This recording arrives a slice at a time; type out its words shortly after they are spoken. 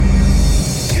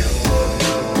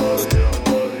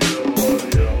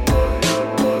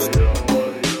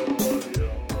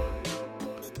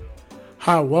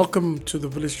Hi, welcome to the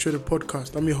Village Trader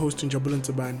Podcast. I'm your host, Njabulin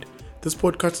Taband. This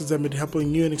podcast is aimed at helping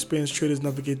new and experienced traders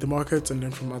navigate the markets and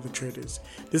learn from other traders.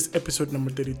 This is episode number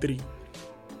 33.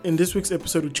 In this week's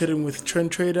episode, we're chatting with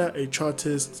Trend Trader, a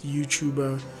chartist,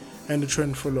 YouTuber, and a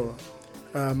trend follower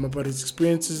about his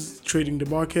experiences trading the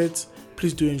markets.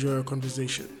 Please do enjoy our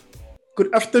conversation.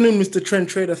 Good afternoon, Mr. Trend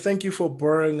Trader. Thank you for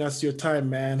borrowing us your time,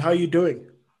 man. How are you doing?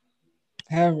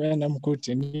 Hi, man. I'm good.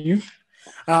 And you?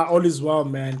 All is well,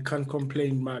 man. Can't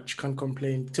complain much. Can't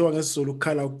complain. Yeah.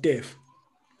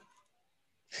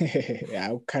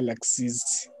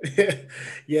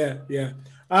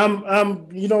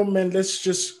 Man, let's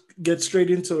just get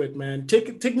straight into it, man.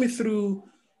 Take me through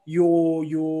your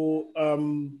your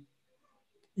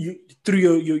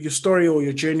story or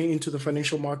your journey into the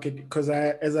financial market, because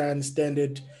as I understand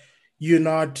it, you're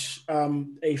not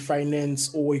a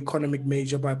finance or economic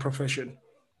major by profession.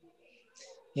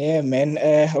 Yeah, man.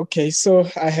 Okay, so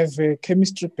I have a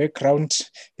chemistry background.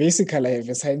 Basically, I have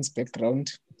a science background.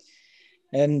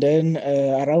 And then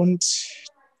around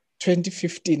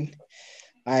 2015,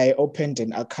 I opened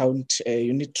an account, a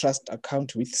unit trust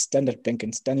account with Standard Bank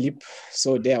and Stanlib.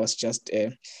 So there I was just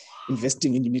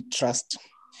investing in unit trust.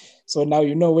 So now,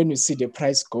 when you see the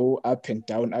price go up and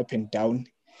down,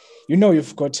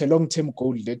 you've got a long-term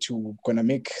goal that you're going to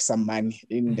make some money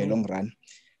in the long run.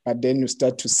 But then you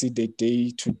start to see the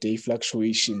day-to-day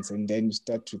fluctuations, and then you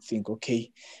start to think,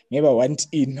 okay, maybe I want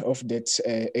in of that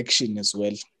action as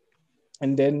well.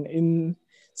 And then in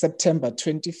September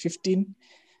 2015,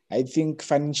 I think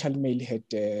Financial Mail had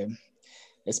there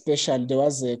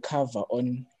was a cover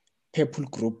on Purple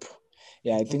Group.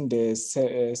 Yeah, I think the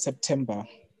September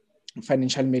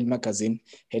Financial Mail magazine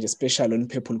had a special on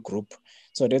Purple Group.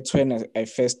 So that's when I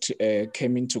first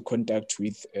came into contact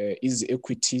with Easy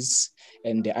Equities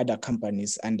and the other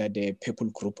companies under the Purple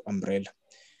Group umbrella.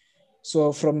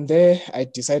 So from there, I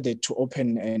decided to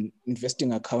open an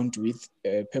investing account with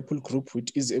Purple Group with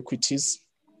Easy Equities.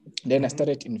 Then I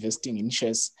started investing in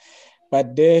shares.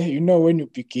 But there, when you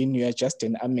begin, you are just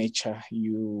an amateur.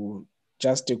 You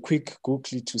just a quick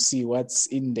Google to see what's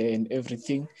in there and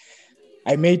everything.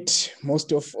 I made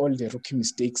most of all the rookie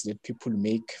mistakes that people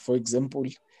make. For example,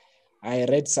 I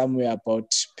read somewhere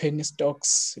about penny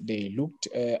stocks. They looked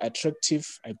attractive.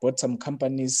 I bought some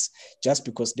companies just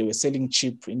because they were selling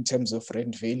cheap in terms of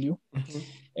rent value.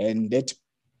 And that,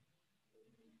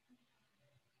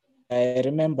 I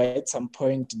remember at some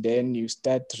point, then you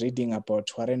start reading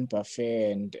about Warren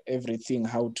Buffett and everything,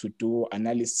 how to do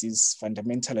analysis,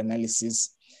 fundamental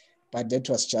analysis. But that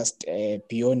was just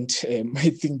beyond my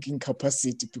thinking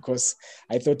capacity, because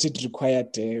I thought it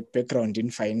required a background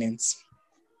in finance.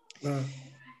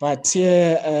 But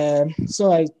yeah,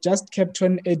 so I just kept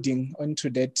on adding onto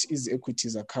that Easy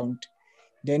Equities account.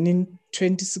 Then in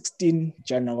 2016,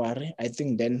 January, I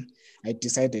think then I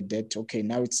decided that, okay,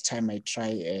 now it's time I try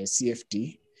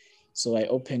CFD. So I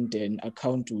opened an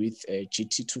account with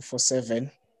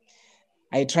GT247.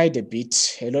 I tried a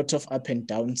bit, a lot of up and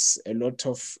downs, a lot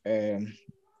of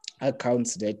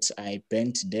accounts that I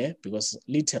bent there, because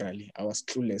literally I was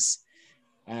clueless.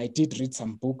 I did read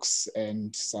some books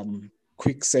and some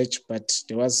quick search, but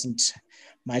there wasn't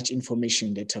much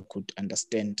information that I could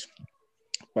understand.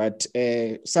 But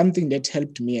something that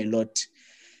helped me a lot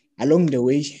along the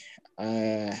way,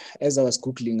 as I was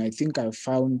Googling, I think I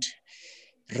found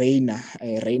Rainer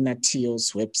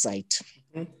Tio's website.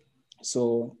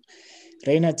 So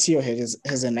Rainer Tio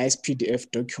has a nice PDF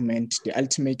document, The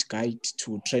Ultimate Guide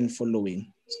to Trend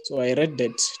Following. So I read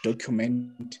that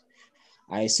document.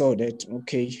 I saw that,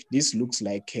 okay, this looks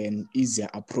like an easier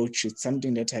approach. It's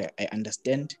something that I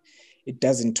understand. It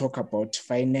doesn't talk about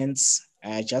finance.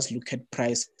 I just look at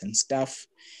price and stuff.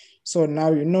 So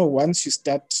now, once you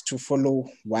start to follow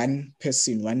one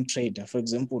person, one trader, for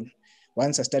example,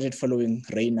 once I started following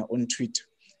Rainer on Twitter,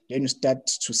 then you start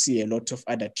to see a lot of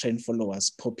other trend followers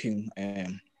popping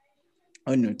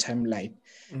on your timeline.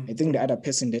 I think the other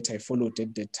person that I followed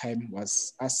at the time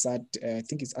was Asad. I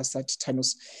think it's Asad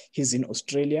Thanos. He's in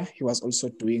Australia. He was also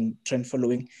doing trend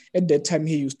following. At that time,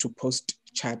 he used to post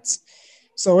charts.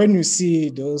 So when you see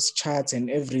those charts and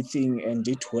everything, and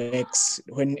it works,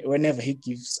 whenever he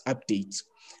gives updates,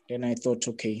 then I thought,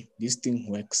 okay, this thing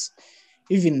works.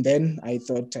 Even then, I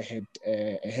thought I had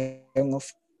a hang of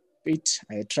it.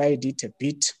 I tried it a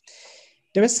bit.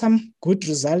 There were some good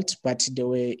results, but they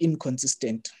were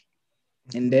inconsistent.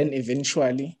 And then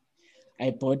eventually, I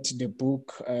bought the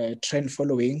book Trend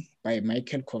Following by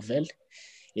Michael Covell.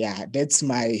 Yeah, that's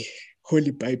my holy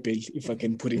Bible, if I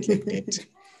can put it like that.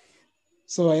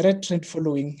 So I read Trend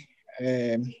Following.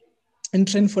 In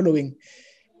Trend Following,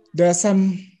 there are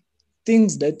some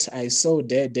things that I saw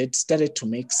there that started to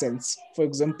make sense. For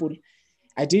example,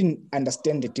 I didn't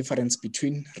understand the difference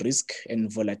between risk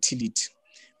and volatility.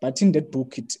 But in that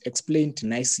book, it explained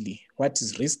nicely what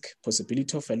is risk,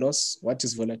 possibility of a loss, what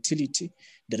is volatility,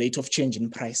 the rate of change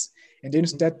in price. And then you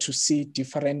start to see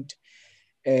different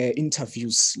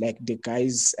interviews, like the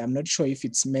guys, I'm not sure if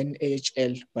it's Men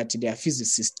AHL, but they are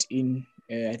physicists in,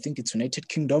 I think it's United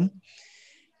Kingdom.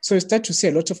 So you start to see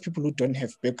a lot of people who don't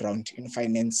have background in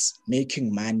finance,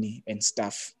 making money and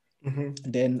stuff.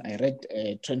 Then I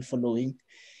read Trend Following.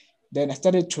 Then I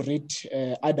started to read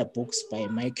other books by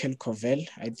Michael Covell.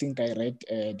 I think I read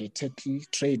The Turtle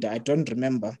Trader. I don't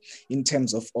remember in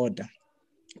terms of order.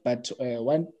 But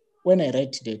when I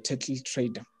read The Turtle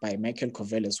Trader by Michael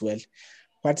Covell as well,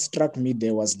 what struck me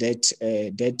there was that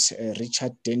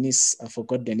Richard Dennis, I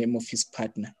forgot the name of his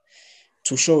partner,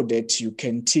 to show that you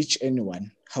can teach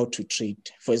anyone how to trade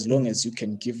for as long as you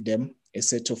can give them a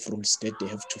set of rules that they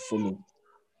have to follow.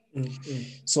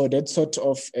 So that sort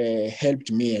of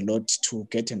helped me a lot to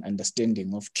get an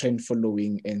understanding of trend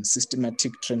following and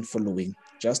systematic trend following,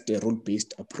 just a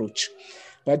rule-based approach.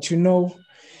 But you know,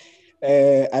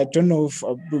 I don't know if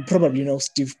you probably know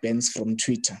Steve Benz from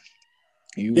Twitter.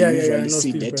 You usually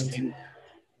see that.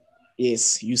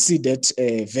 Yes, you see that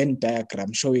Venn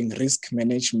diagram showing risk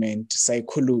management,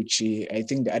 psychology. I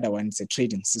think the other one is a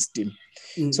trading system.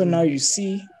 So now you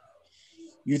see,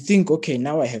 you think, okay,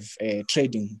 now I have a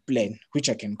trading plan, which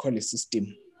I can call a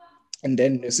system. And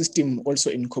then the system also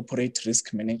incorporates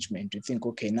risk management. You think,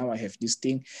 okay, now I have this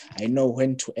thing. I know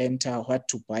when to enter, what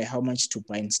to buy, how much to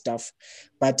buy and stuff.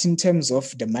 But in terms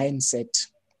of the mindset,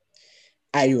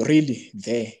 are you really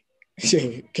there?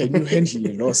 Can you handle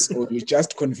a loss, or you're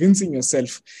just convincing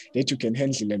yourself that you can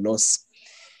handle a loss?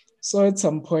 So at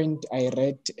some point, I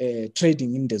read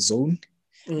Trading in the Zone.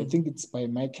 I think it's by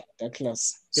Mike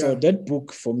Douglas. So that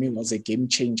book for me was a game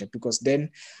changer, because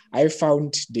then I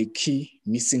found the key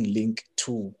missing link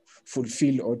to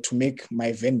fulfill or to make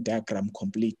my Venn diagram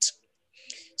complete.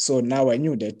 So now I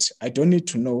knew that I don't need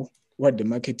to know what the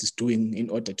market is doing in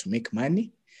order to make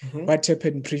money. What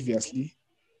happened previously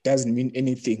doesn't mean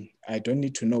anything. I don't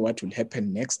need to know what will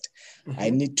happen next. I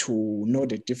need to know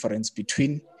the difference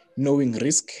between knowing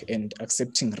risk and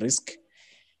accepting risk.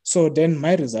 So then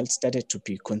my results started to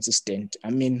be consistent. I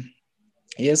mean,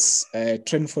 yes,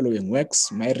 trend following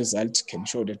works. My result can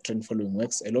show that trend following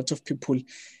works. A lot of people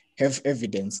have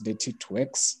evidence that it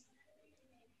works.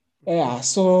 Yeah,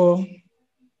 so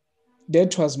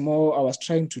that was more, I was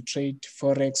trying to trade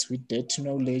Forex with that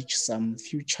knowledge, some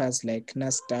futures like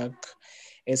NASDAQ,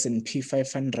 S&P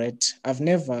 500. I've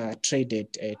never traded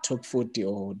a top 40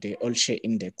 or the all share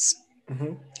index.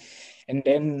 And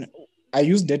then I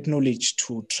use that knowledge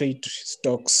to trade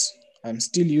stocks. I'm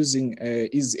still using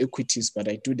Easy Equities, but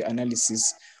I do the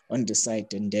analysis on the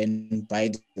site and then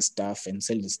buy the stuff and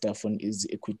sell the stuff on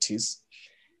Easy Equities.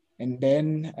 And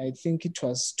then I think it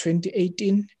was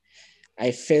 2018,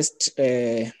 I first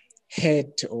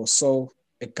heard or saw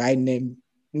a guy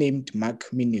named Mark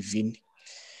Minivini.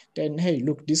 Then, hey,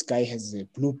 look, this guy has a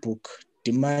blue book,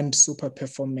 Demand Super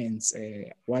Performance,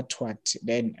 what.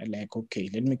 Then I like, okay,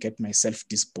 let me get myself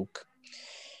this book.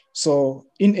 So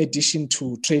in addition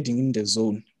to Trading in the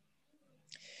Zone,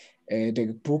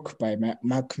 the book by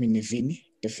Mark Minivini,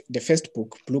 the first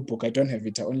book, blue book, I don't have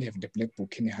it. I only have the black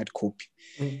book in a hard copy.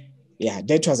 Yeah,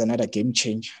 that was another game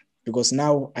changer, because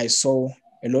now I saw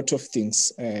a lot of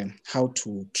things, how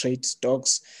to trade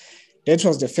stocks. That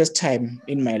was the first time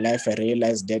in my life I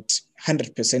realized that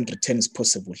 100% return is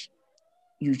possible.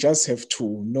 You just have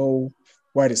to know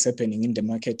what is happening in the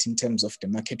market in terms of the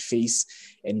market phase,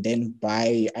 and then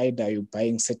buy. Either you're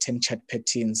buying certain chart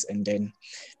patterns and then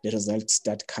the results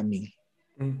start coming.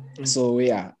 So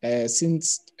yeah,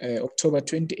 since October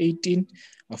 2018,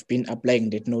 I've been applying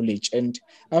that knowledge. And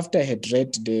after I had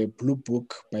read the blue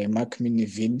book by Mark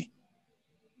Minivini,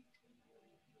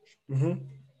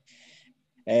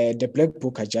 the black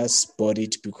book, I just bought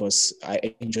it because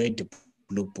I enjoyed the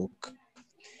blue book.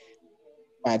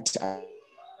 But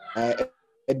at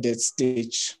that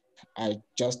stage, I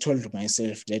just told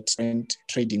myself that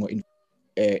trading, or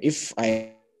if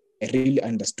I really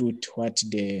understood what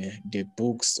the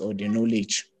books or the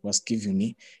knowledge was giving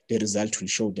me, the result will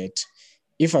show that.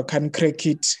 If I can't crack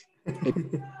it,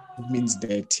 it means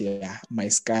that my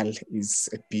skull is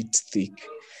a bit thick.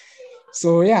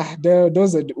 So yeah,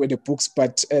 those were the books,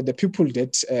 but the people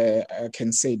that I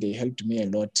can say they helped me a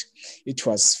lot, it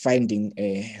was finding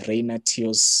Rainer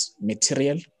Theo's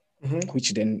material,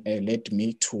 which then led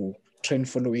me to Trend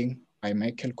Following by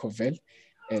Michael Covell,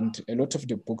 and a lot of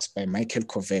the books by Michael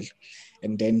Covell,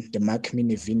 and then the Mark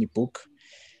Minivini book.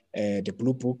 the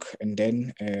Blue Book, and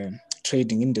then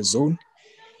Trading in the Zone.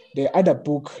 The other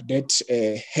book that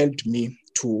helped me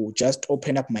to just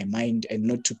open up my mind and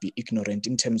not to be ignorant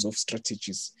in terms of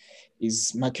strategies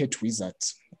is Market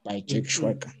Wizards by Jack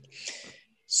Schwager.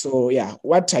 So yeah,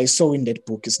 what I saw in that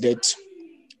book is that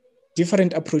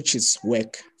different approaches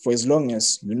work for as long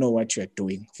as you know what you are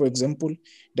doing. For example,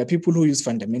 the people who use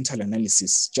fundamental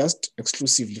analysis, just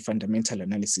exclusively fundamental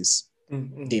analysis,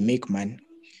 they make money.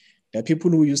 There are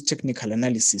people who use technical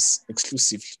analysis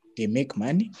exclusively, they make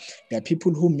money. There are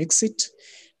people who mix it.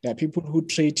 There are people who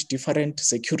trade different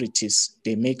securities,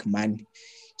 they make money.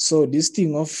 So this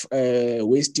thing of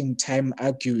wasting time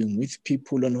arguing with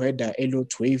people on whether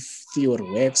Elliott wave theory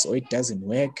works or it doesn't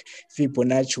work,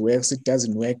 Fibonacci works, it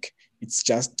doesn't work, it's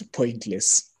just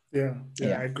pointless. Yeah,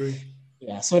 I agree.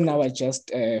 Yeah, so now I just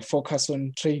focus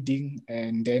on trading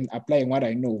and then applying what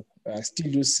I know. I still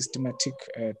use systematic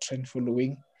trend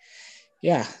following.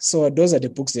 Yeah, so those are the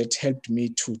books that helped me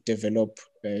to develop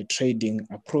a trading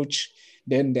approach.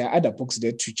 Then there are other books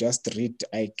that you just read,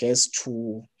 I guess,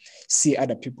 to see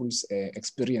other people's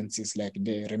experiences, like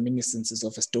the Reminiscences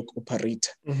of a Stock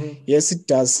Operator. Yes, it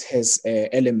does has an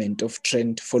element of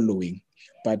trend following,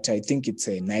 but I think it's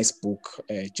a nice book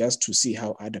just to see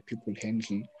how other people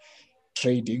handle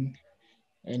trading.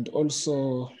 And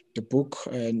also the book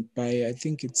by, I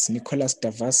think it's Nicholas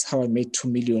Davas, How I Made 2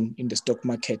 Million in the Stock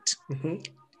Market.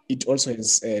 It also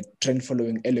has a trend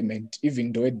following element,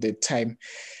 even though at the time,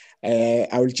 I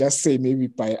will just say maybe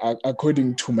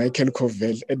according to Michael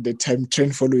Covell, at the time,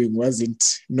 trend following wasn't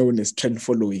known as trend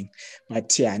following.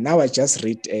 But yeah, now I just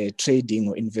read trading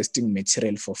or investing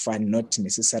material for fun, not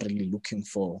necessarily looking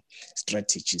for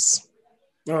strategies.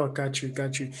 Oh, got you.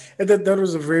 And that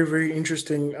was a very, very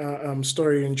interesting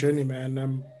story and journey,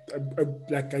 man.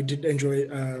 I did enjoy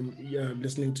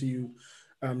listening to you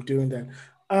doing that.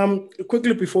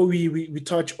 Quickly before we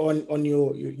touch on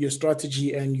your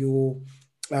strategy and your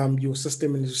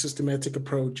system and your systematic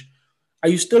approach, are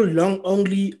you still long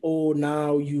only, or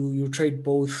now you trade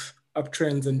both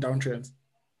uptrends and downtrends?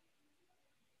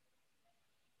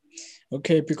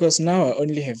 Okay, because now I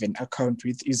only have an account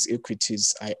with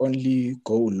EasyEquities, I only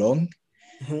go long.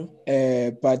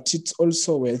 But it's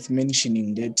also worth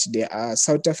mentioning that there are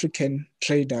South African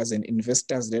traders and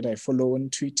investors that I follow on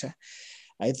Twitter.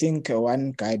 I think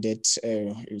one guy that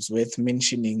is worth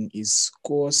mentioning is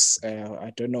Kos.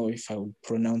 I don't know if I will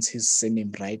pronounce his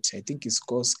surname right. I think it's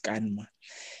Kos Kanma.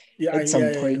 At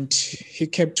some point, he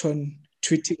kept on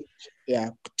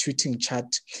tweeting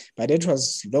chat, but that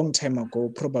was a long time ago,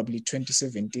 probably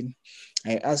 2017.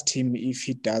 I asked him if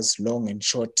he does long and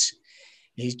short.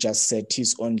 He just said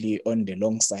he's only on the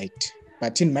long side.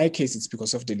 But in my case, it's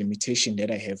because of the limitation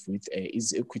that I have with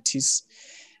EasyEquities.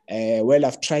 Well,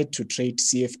 I've tried to trade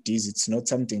CFDs. It's not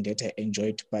something that I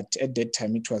enjoyed, but at that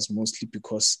time, it was mostly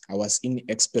because I was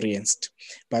inexperienced.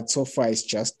 But so far, it's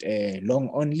just long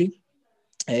only.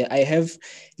 I have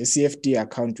a CFD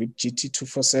account with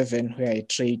GT247 where I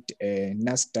trade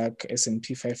NASDAQ,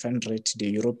 S&P 500, the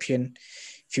European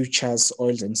futures,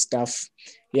 oils and stuff.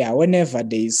 Yeah, whenever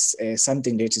there is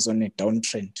something that is on a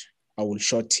downtrend, I will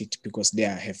short it because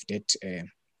there I have that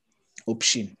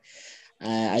option.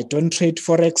 I don't trade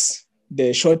Forex.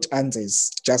 The short answer is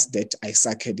just that I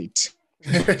suck at it.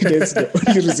 That's the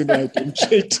only reason I don't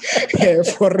trade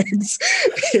Forex.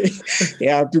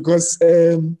 Yeah, because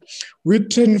with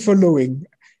trend following,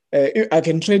 I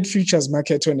can trade futures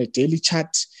market on a daily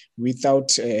chart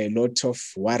without a lot of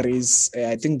worries.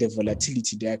 I think the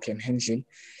volatility there I can handle.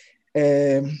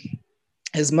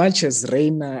 As much as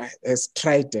Reina has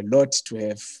tried a lot to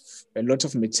have a lot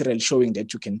of material showing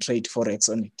that you can trade Forex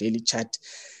on a daily chart,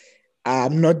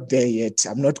 I'm not there yet.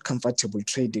 I'm not comfortable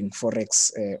trading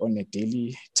Forex on a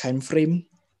daily time frame.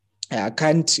 I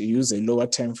can't use a lower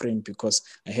time frame because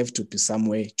I have to be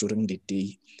somewhere during the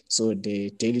day. So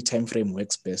the daily time frame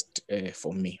works best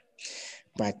for me.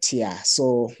 But yeah,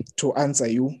 so to answer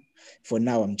you, for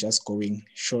now, I'm just going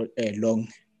short, long,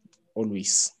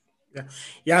 always.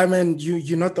 Yeah, man.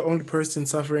 You're not the only person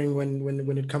suffering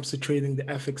when it comes to trading the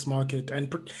FX market,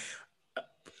 and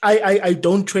I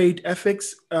don't trade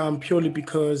FX purely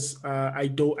because I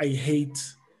hate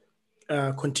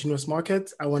continuous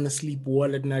markets. I want to sleep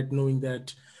well at night knowing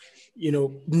that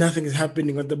nothing is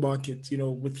happening on the market.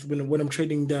 When I'm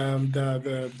trading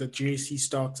the GAC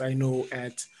stocks, I know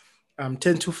at 10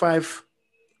 to 5,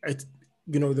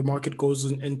 the market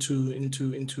goes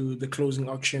into the closing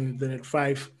auction. Then at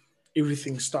 5,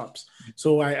 everything stops.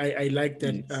 So I like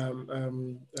that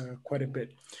quite a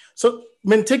bit. So,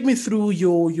 man, take me through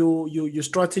your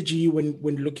strategy when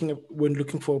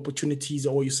looking for opportunities,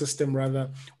 or your system rather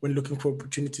when looking for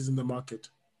opportunities in the market.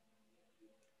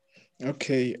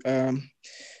 Okay.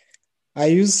 I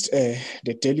used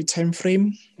the daily time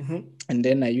frame, and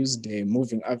then I used the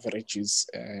moving averages.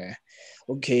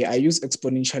 Okay, I use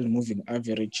exponential moving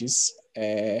averages.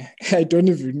 I don't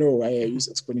even know why I use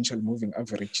exponential moving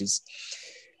averages.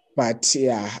 But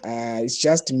yeah, it's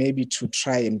just maybe to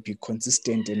try and be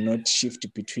consistent and not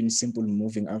shift between simple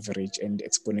moving average and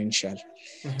exponential.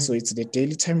 So it's the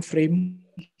daily time frame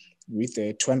with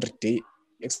a 200-day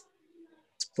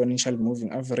exponential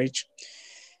moving average.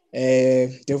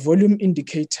 The volume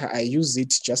indicator, I use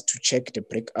it just to check the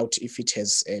breakout if it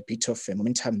has a bit of a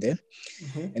momentum there.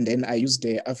 And then I use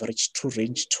the average true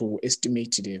range to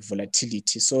estimate the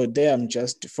volatility. So there I'm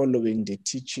just following the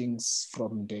teachings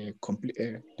from the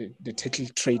Turtle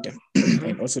Trader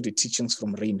and also the teachings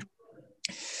from Rain.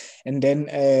 And then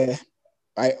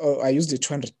I use the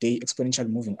 200-day exponential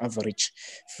moving average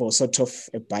for sort of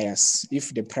a bias.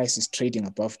 If the price is trading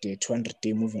above the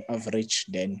 200-day moving average,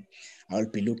 then I'll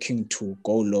be looking to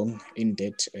go long in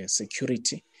that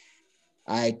security.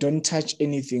 I don't touch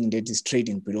anything that is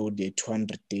trading below the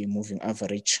 200-day moving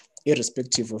average,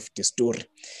 irrespective of the story.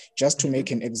 Just to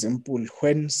make an example,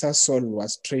 when Sasol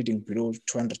was trading below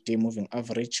 200-day moving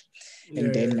average,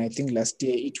 and then I think last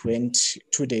year it went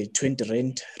to the 20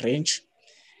 rand range,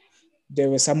 there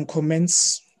were some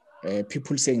comments,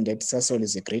 people saying that Sasol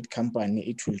is a great company,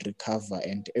 it will recover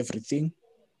and everything.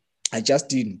 I just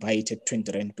didn't buy it at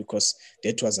 20 rand because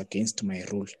that was against my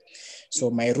rule.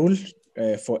 So my rule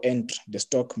for entry, the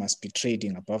stock must be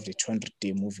trading above the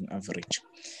 200-day moving average.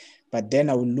 But then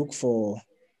I will look for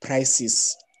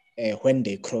prices when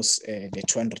they cross the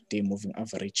 200-day moving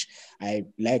average. I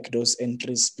like those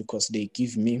entries because they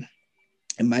give me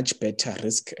a much better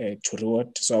risk to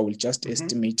reward. So I will just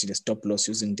estimate the stop loss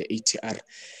using the ATR.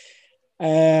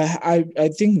 I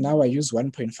think now I use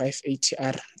 1.5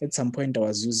 ATR. At some point, I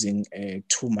was using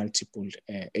 2 multiple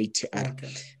ATR.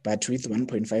 Okay. But with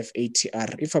 1.5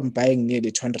 ATR, if I'm buying near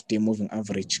the 200-day moving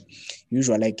average,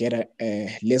 usually I get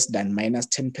a less than minus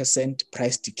 10%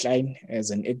 price decline as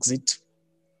an exit.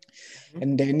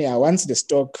 And then, yeah, once the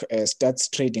stock starts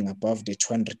trading above the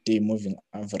 200-day moving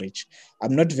average,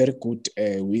 I'm not very good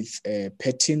with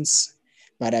patterns.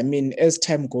 But I mean, as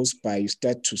time goes by, you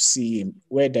start to see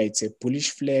whether it's a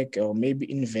bullish flag or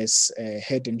maybe inverse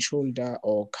head and shoulder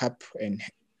or cup and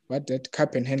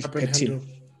handle pattern.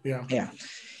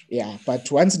 Yeah.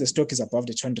 But once the stock is above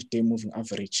the 200-day moving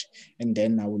average, and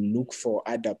then I will look for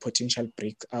other potential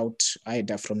breakout,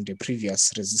 either from the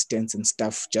previous resistance and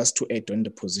stuff, just to add on the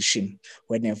position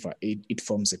whenever it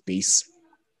forms a base.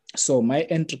 So my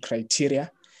entry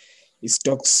criteria is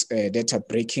stocks that are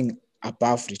breaking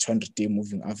above the 200-day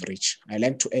moving average. I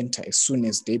like to enter as soon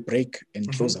as they break and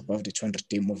close above the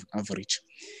 200-day moving average.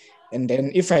 And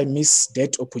then if I miss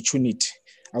that opportunity,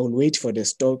 I will wait for the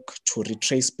stock to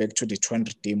retrace back to the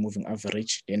 200-day moving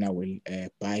average. Then I will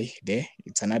buy there.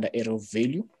 It's another area of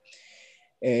value.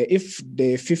 If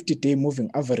the 50-day moving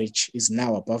average is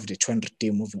now above the 200-day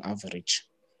moving average,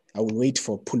 I will wait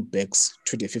for pullbacks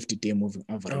to the 50-day moving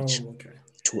average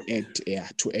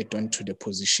to add on to the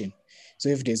position. So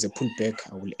if there's a pullback,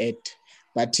 I will add.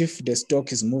 But if the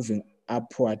stock is moving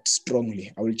upward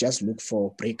strongly, I will just look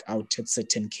for breakout at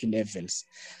certain key levels.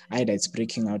 Either it's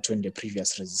breaking out on the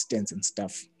previous resistance and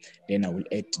stuff, then I will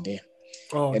add there.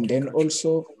 Then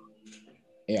also,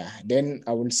 then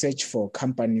I will search for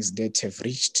companies that have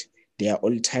reached their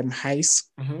all-time highs.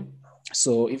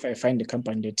 So if I find a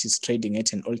company that is trading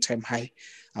at an all-time high,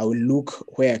 I will look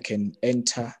where I can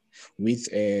enter with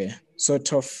a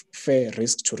sort of fair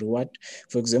risk to reward.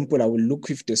 For example, I will look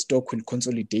if the stock will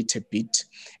consolidate a bit,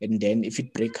 and then if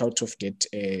it break out of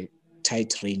that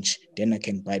tight range, then I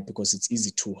can buy because it's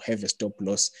easy to have a stop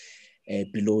loss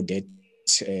below that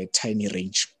tiny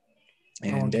range.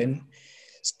 And then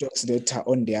stocks that are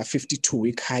on their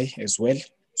 52-week high as well.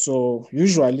 So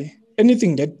usually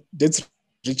anything that's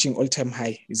reaching all-time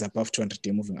high is above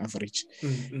 200-day moving average.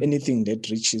 Anything that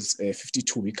reaches a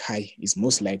 52-week high is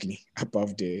most likely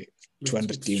above the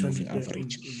 200-day moving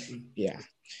average.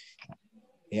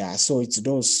 Yeah, so it's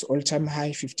those all-time high,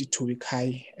 52-week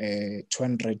high,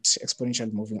 200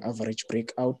 exponential moving average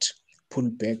breakout,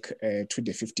 pull back to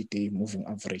the 50-day moving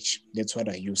average. That's what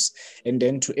I use. And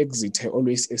then to exit, I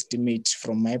always estimate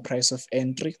from my price of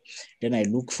entry. Then I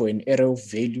look for an area of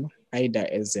value, either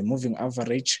as a moving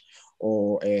average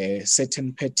or a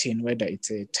certain pattern, whether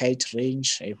it's a tight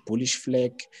range, a bullish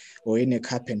flag, or in a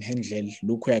cup and handle.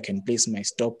 Look where I can place my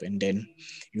stop and then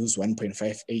use 1.5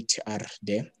 ATR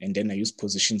there. And then I use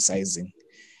position sizing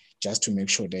just to make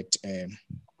sure that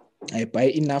I buy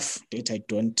enough that I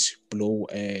don't blow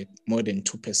more than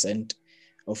 2%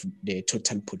 of the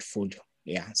total portfolio.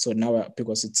 Yeah. So now,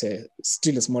 because it's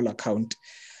still a small account,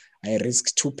 I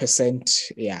risk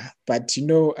 2%. Yeah. But,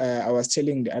 I was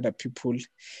telling the other people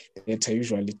that I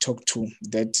usually talk to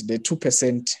that the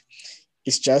 2%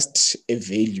 is just a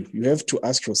value. You have to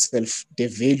ask yourself the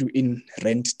value in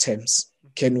rent terms.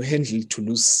 Can you handle to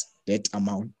lose that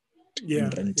amount in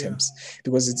rent terms?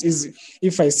 Because it's easy.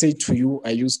 If I say to you,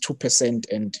 I use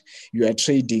 2% and you are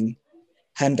trading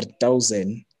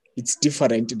 100,000, it's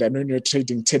different than when you're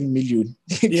trading 10 million.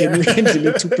 Can you handle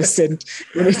a 2%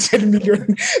 on a 10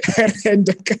 million rent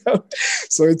account?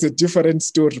 So it's a different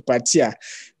story. But yeah,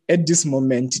 at this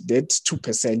moment, that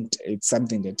 2%, it's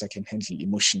something that I can handle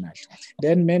emotionally.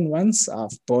 Then, man, once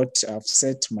I've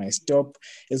set my stop,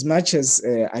 as much as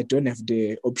I don't have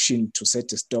the option to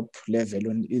set a stop level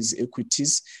on these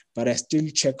equities, but I still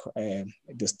check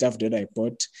the stuff that I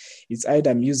bought. It's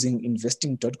either I'm using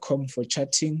investing.com for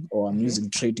charting or I'm using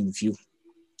TradingView.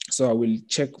 So I will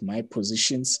check my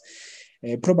positions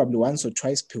probably once or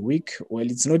twice per week.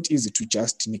 Well, it's not easy to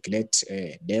just neglect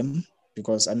them,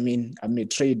 because I'm a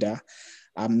trader.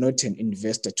 I'm not an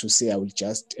investor to say I will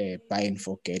just buy and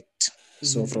forget.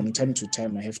 So from time to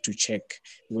time, I have to check,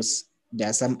 because there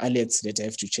are some alerts that I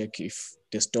have to check if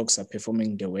the stocks are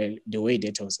performing the way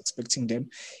that I was expecting them,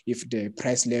 if the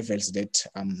price levels that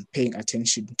I'm paying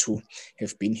attention to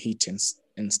have been hit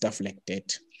and stuff like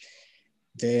that.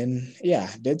 Then, yeah,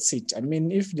 that's it.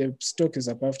 If the stock is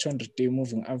above 200-day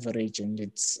moving average and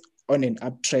it's on an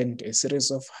uptrend, a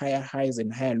series of higher highs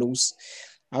and higher lows,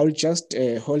 I'll just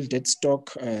hold that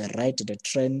stock, ride the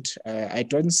trend. I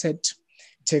don't set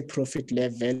take profit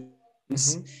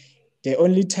levels. The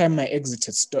only time I exit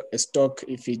a stock,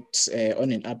 if it's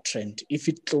on an uptrend, if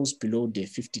it closes below the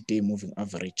 50-day moving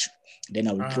average, then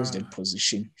I will close that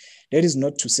position. That is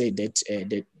not to say that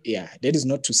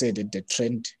the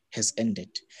trend has ended.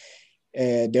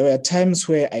 There were times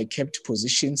where I kept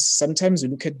positions. Sometimes you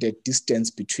look at the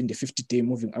distance between the 50-day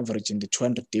moving average and the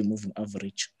 200-day moving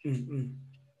average.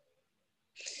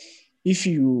 If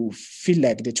you feel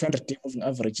like the 200-day moving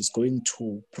average is going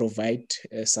to provide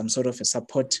some sort of a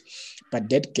support, but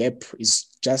that gap is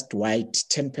just wide,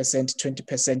 10%,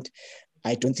 20%,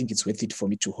 I don't think it's worth it for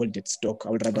me to hold that stock. I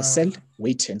would rather sell,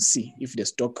 wait and see if the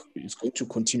stock is going to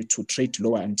continue to trade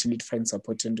lower until it finds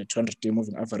support in the 200-day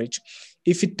moving average.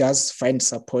 If it does find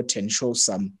support and show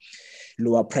some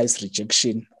lower price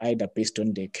rejection, either based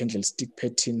on the candlestick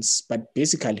patterns, but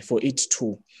basically for it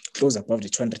to close above the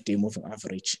 200-day moving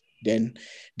average, then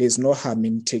there's no harm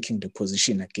in taking the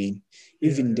position again.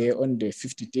 Even there on the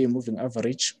 50-day moving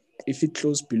average, if it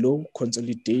closes below,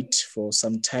 consolidate for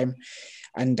some time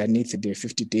underneath the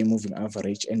 50-day moving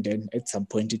average, and then at some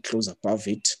point it closes above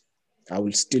it, I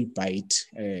will still buy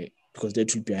it because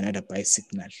that will be another buy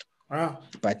signal.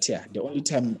 But yeah, the only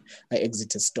time I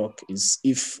exit a stock is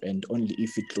if and only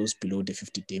if it closes below the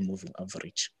 50-day moving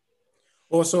average.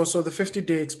 Also, so the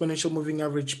 50-day exponential moving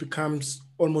average becomes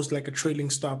almost like a trailing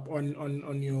stop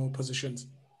on your positions.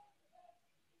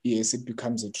 Yes, it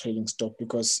becomes a trailing stop,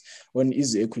 because on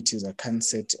easy equities, I can't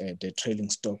set the trailing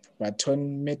stop. But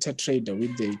on MetaTrader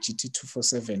with the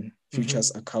GT247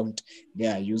 futures account,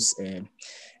 there I use a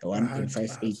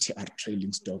 1.5 ATR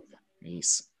trailing stop.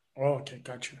 Yes. Oh, okay,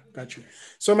 got you.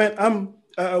 So, man,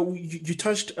 you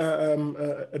touched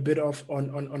a bit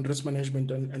on risk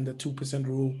management and the 2%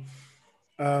 rule.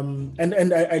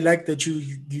 And I like that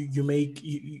you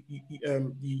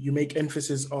make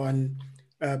emphasis on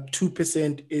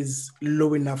 2% is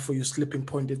low enough for your slipping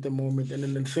point at the moment, and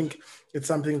then I think it's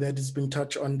something that is being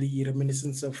touched on the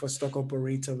reminiscence of a stock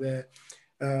operator, where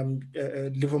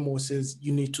Livermore says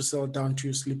you need to sell down to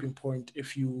your slipping point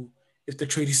if the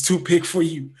trade is too big for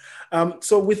you.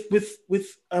 So with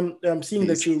seeing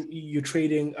that you're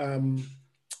trading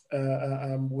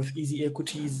with easy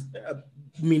equities,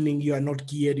 meaning you are not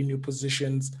geared in your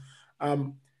positions,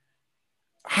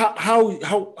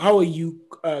 how are you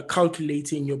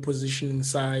calculating your positioning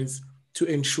size to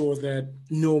ensure that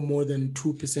no more than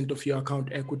 2% of your account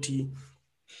equity,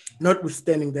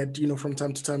 notwithstanding that from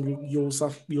time to time you'll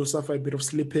suffer a bit of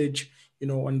slippage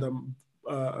on the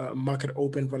market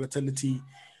open volatility?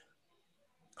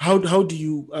 How do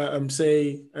you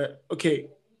say okay,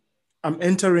 I'm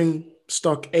entering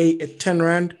stock A at 10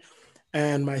 Rand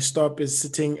and my stop is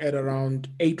sitting at around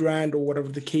 8 Rand or whatever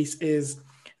the case is.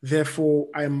 Therefore,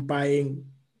 I'm buying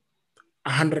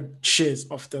 100 shares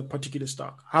of the particular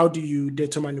stock. How do you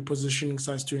determine your positioning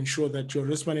size to ensure that your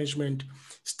risk management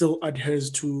still adheres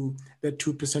to that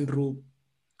 2% rule,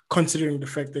 considering the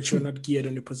fact that you're not geared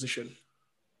on your position?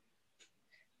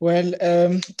 Well,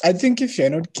 I think if you're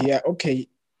not geared,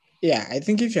 I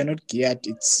think if you're not geared,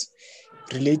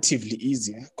 relatively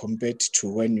easier compared to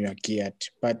when you are geared.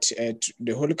 But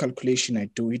the whole calculation, I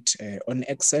do it on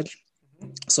Excel.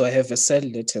 So I have a cell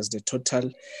that has the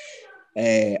total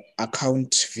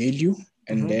account value,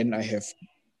 and then I have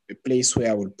a place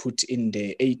where I will put in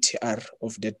the ATR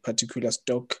of that particular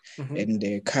stock and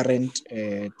the current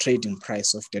trading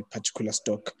price of that particular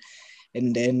stock.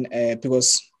 And then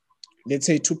because let's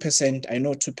say 2%, I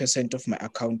know 2% of my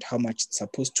account, how much it's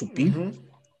supposed to be.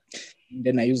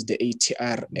 Then I use the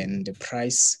ATR and the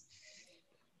price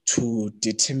to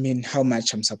determine how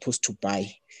much I'm supposed to buy.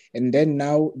 And then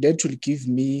now that will give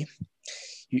me,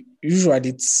 usually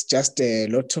it's just a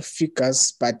lot of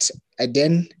figures, but I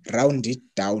then round it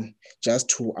down just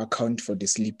to account for the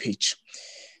slippage.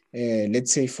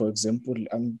 Let's say, for example,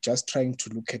 I'm just trying to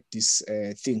look at this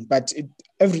thing, but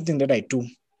everything that I do,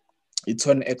 it's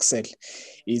on Excel.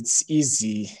 It's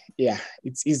easy. Yeah,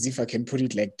 it's easy if I can put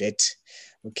it like that.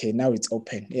 Okay, now it's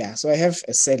open. Yeah, so I have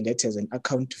a cell that has an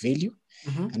account value,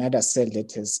 another cell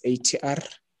that has ATR,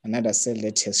 another cell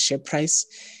that has share price,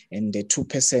 and the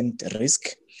 2%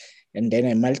 risk. And then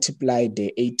I multiply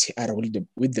the ATR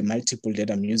with the multiple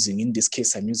that I'm using. In this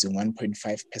case, I'm using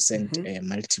 1.5%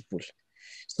 multiple.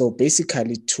 So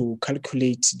basically, to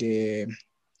calculate the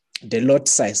lot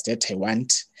size that I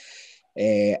want,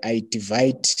 I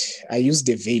use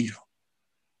the value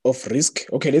of risk.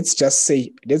 Okay,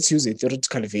 let's use a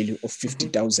theoretical value of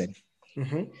 50,000.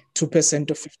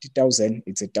 2% of 50,000,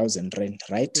 it's 1,000 rand,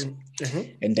 right?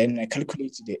 And then I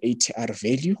calculate the ATR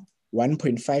value,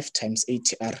 1.5 times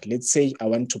ATR. Let's say I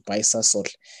want to buy Sasol.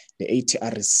 The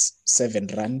ATR is 7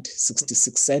 rand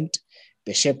 66 cent.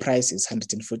 The share price is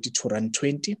 142 rand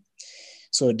 20.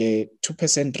 So the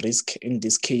 2% risk in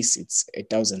this case, it's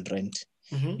 1,000 rand.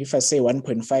 If I say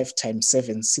 1.5 times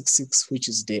 766, which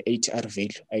is the ATR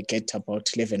value, I get about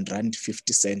 11 rand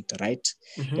 50 cent, right?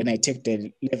 Then I take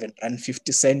the 11 rand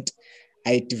 50 cent,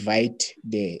 I divide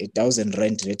the 1,000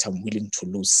 rand that I'm willing to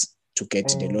lose to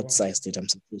get the lot size that I'm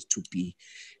supposed to be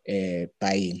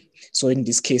buying. So in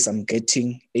this case, I'm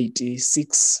getting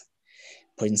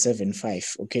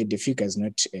 86.75. Okay, the figure is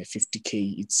not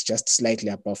 50K, it's just slightly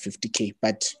above 50K,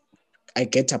 but I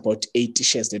get about 80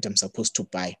 shares that I'm supposed to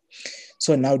buy.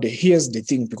 So now here's the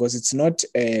thing, because it's not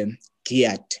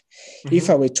geared. If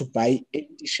I were to buy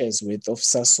 80 shares worth of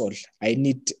Sasol, I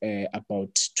need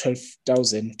about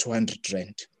 12,200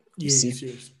 rand. Yes.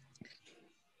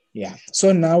 Yeah.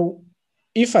 So now,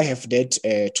 if I have that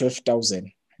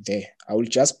 12,000 there, I will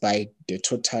just buy the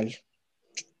total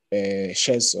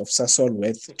shares of Sasol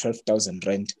worth 12,000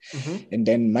 rand. And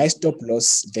then my stop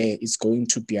loss there is going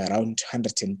to be around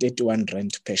 131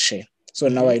 rand per share. So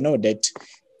now I know that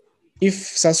if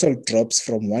Sasol drops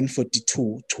from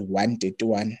 142 to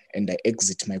 131 and I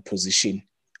exit my position,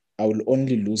 I will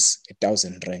only lose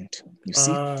 1,000 rand. You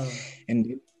see?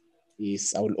 And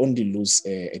yes, I will only lose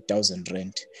 1,000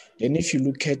 rand. Then if you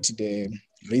look at the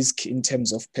risk in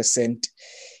terms of percent,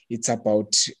 it's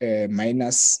about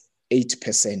minus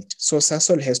 8%. So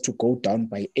Sasol has to go down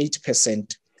by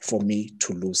 8% for me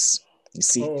to lose. You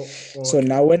see? So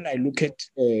now when I look at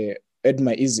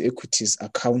my Easy Equities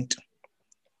account,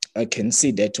 I can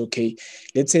see that, okay,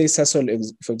 let's say Sasol,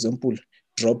 for example,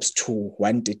 drops to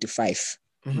 135.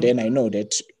 Then I know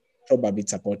that probably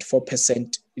it's about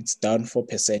 4%. It's down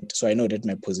 4%. So I know that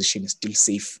my position is still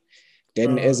safe.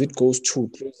 Then as it goes to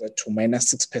closer to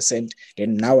minus 6%,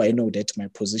 then now I know that my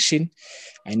position,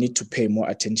 I need to pay more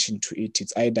attention to it.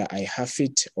 It's either I half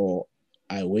it or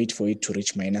I wait for it to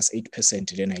reach minus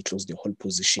 8%, then I close the whole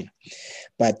position.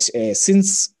 But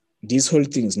since this whole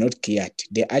thing is not geared,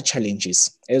 there are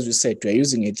challenges. As we said, we're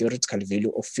using a theoretical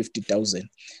value of 50,000.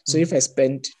 So if I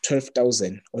spend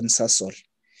 12,000 on Sasol,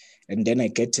 and then I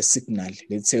get a signal,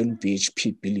 let's say on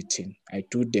BHP Billiton, I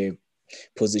do the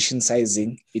position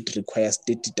sizing, it requires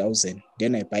 30,000.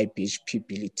 Then I buy BHP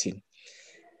Billiton.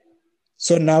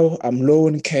 So now I'm low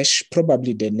on cash.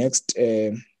 Probably the next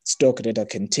stock that I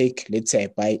can take, let's say I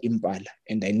buy Impala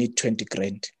and I need 20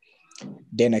 grand.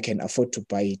 Then I can afford to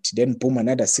buy it. Then boom,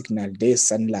 another signal, there's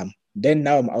Sanlam. Then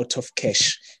now I'm out of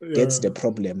cash. That's the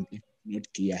problem.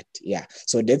 Not geared. Yeah.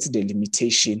 So that's the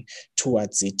limitation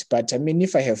towards it. But I mean,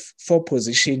 if I have 4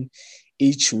 positions,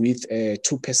 each with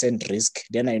 2% risk,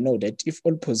 then I know that if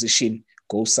all position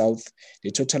go south,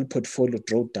 the total portfolio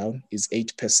drawdown is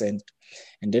 8%.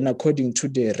 And then according to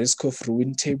the risk of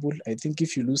ruin table, I think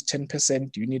if you lose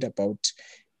 10%, you need about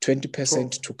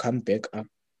 20% to come back up.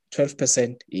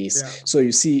 12%, yes. Yeah. So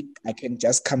you see, I can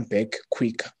just come back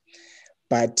quicker.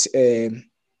 But the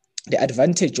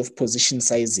advantage of position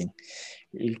sizing,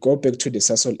 we'll go back to the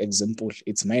Sasol example.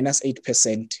 It's minus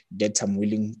 8% that I'm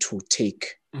willing to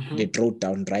take the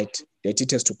drawdown, right? that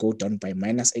it has to go down by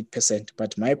minus 8%,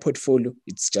 but my portfolio,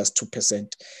 it's just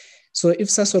 2%. So if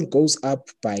Sasol goes up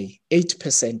by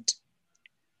 8%,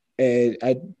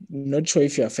 I'm not sure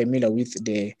if you are familiar with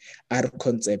the R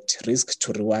concept, risk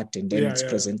to reward, and then it's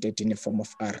presented in a form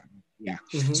of R. Yeah.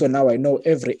 Mm-hmm. So now I know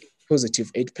every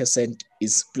positive 8%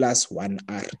 is plus 1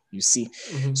 R, you see.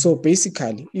 Mm-hmm. So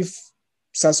basically, if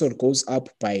Sasol goes up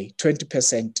by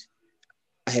 20%,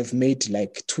 I have made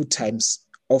like 2 times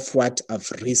of what I've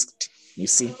risked, you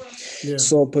see. Yeah.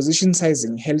 So position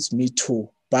sizing helps me to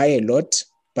buy a lot,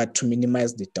 but to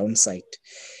minimize the downside.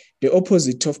 The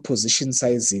opposite of position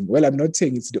sizing, well, I'm not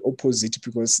saying it's the opposite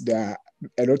because there are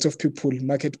a lot of people,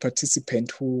 market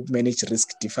participants, who manage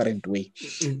risk different way.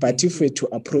 Mm-hmm. But if we're to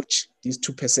approach this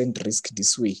 2% risk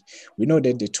this way, we know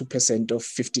that the 2% of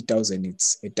 50,000,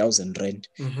 it's 1,000 rand.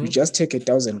 Mm-hmm. You just take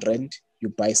 1,000 rand, you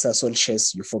buy Sasol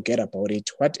shares, you forget about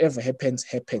it. Whatever happens,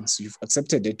 happens. You've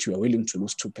accepted that you are willing to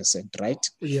lose 2%, right?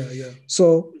 Yeah.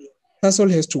 So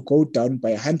Sasol has to go down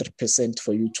by 100%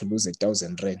 for you to lose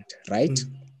 1,000 rand, right?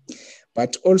 Mm.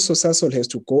 But also Sasol has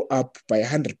to go up by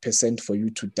 100% for you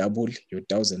to double your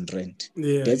 1,000 rand.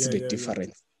 That's the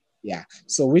difference. Yeah.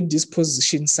 So with this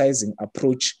position sizing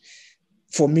approach,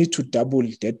 for me to double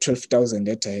that 12,000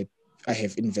 that I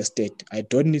have invested, I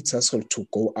don't need Sasol to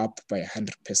go up by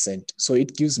 100%. So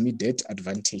it gives me that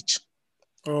advantage.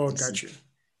 Oh, gotcha.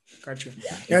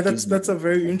 Yeah, that's a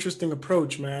very interesting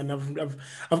approach, man. I've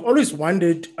always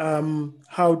wondered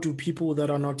how do people that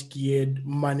are not geared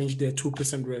manage their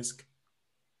 2% risk?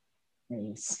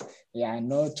 Yes. Yeah,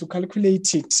 no, to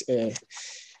calculate it,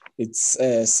 it's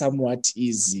somewhat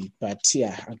easy. But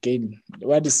yeah, again,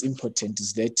 what is important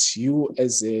is that you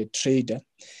as a trader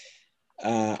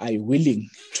are willing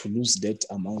to lose that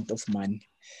amount of money.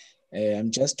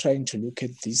 I'm just trying to look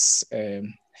at this.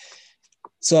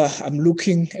 So I'm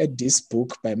looking at this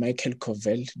book by Michael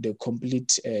Covell, The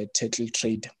Complete Turtle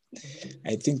Trader.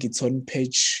 I think it's on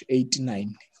page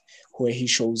 89, where he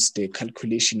shows the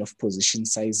calculation of position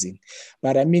sizing.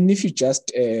 But I mean, if you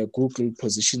just Google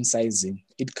position sizing,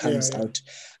 it comes out.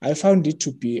 I found it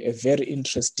to be a very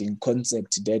interesting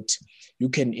concept that you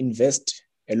can invest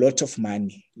a lot of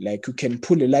money. Like you can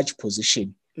pull a large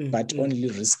position, but only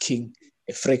risking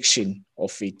a fraction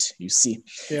of it, you see.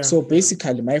 So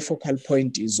basically, my focal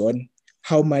point is on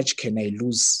how much can I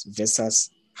lose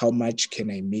versus how much can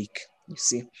I make, you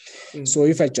see. So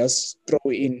if I just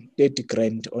throw in 30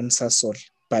 grand on Sasol,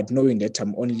 but knowing that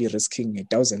I'm only risking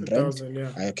 1,000 rand,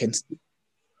 I can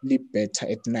sleep better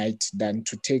at night than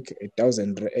to take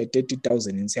 30,000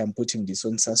 and say I'm putting this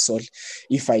on Sasol.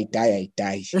 If I die, I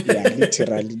die. Yeah,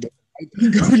 literally. I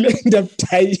think I will end up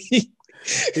dying.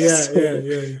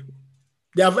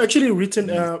 Yeah, I've actually written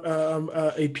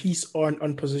a piece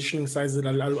on positioning sizes.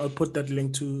 I'll put that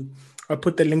link to. I'll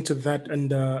put the link to that in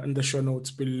the show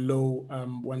notes below.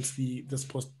 Once this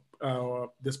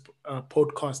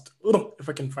podcast, if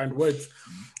I can find words,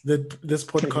 that this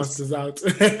podcast is out.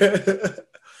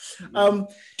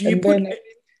 Do you put?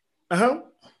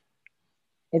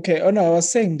 Okay. Oh no, I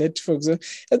was saying that, for example,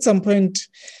 at some point,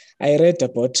 I read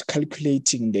about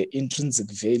calculating the intrinsic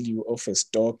value of a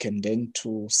stock and then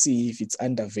to see if it's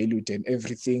undervalued and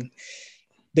everything.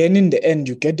 Then in the end,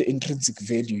 you get the intrinsic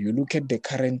value. You look at the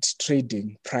current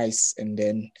trading price and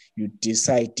then you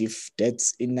decide if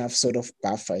that's enough sort of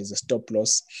buffer as a stop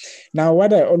loss. Now,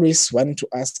 what I always want to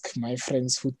ask my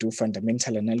friends who do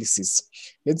fundamental analysis,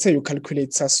 let's say you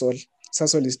calculate Sasol.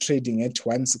 Sasol is trading at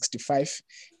 165.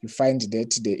 You find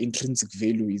that the intrinsic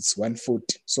value is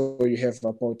 140. So you have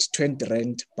about 20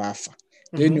 rand buffer.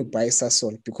 Then you buy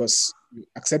Sasol because you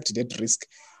accept that risk.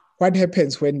 What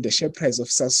happens when the share price of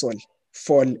Sasol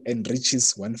fall and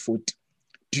reaches 140?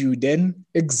 Do you then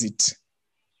exit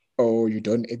or you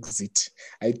don't exit?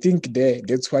 I think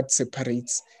that's what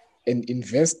separates an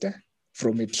investor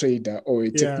from a trader or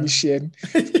a technician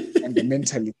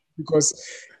fundamentally. Because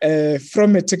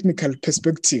from a technical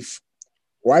perspective,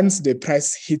 once the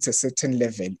price hits a certain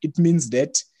level, it means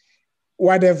that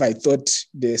whatever I thought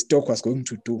the stock was going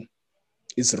to do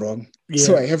is wrong.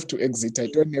 So I have to exit. I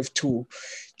don't have to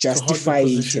justify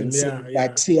it and say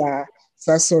that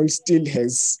Sasol still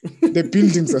has, the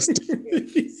buildings are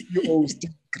still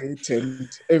still great and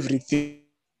everything.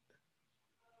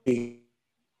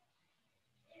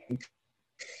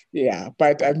 Yeah,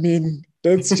 but I mean,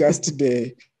 that's just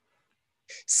the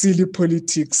silly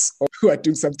politics of who are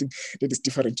doing something that is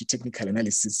different to technical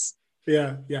analysis.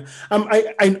 Yeah.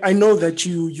 I know that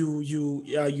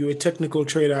you're a technical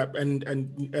trader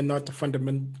and not a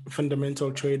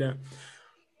fundamental trader.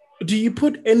 Do you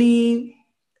put any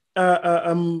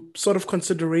sort of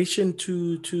consideration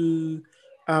to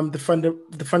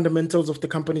the fundamentals of the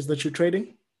companies that you're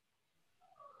trading?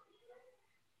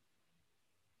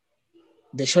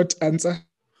 The short answer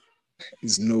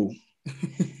is no.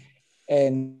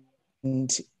 and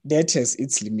that has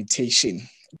its limitation.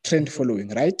 Trend following,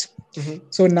 right? Mm-hmm.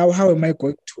 So now how am I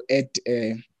going to add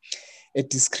a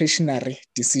discretionary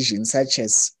decision such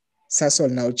as Sasol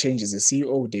now changes the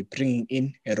CEO, they're bringing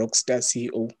in a rockstar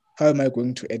CEO. How am I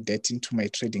going to add that into my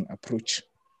trading approach?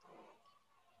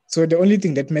 So the only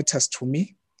thing that matters to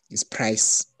me is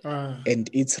price and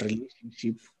its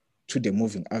relationship to the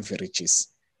moving averages.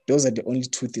 Those are the only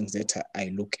two things that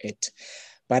I look at.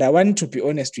 But I want to be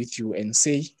honest with you and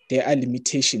say there are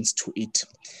limitations to it.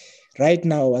 Right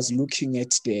now, I was looking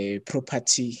at the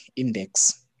property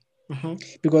index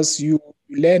because you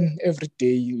learn every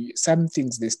day. Some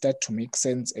things, they start to make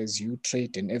sense as you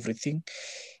trade and everything.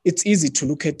 It's easy to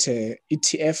look at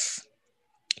ETF,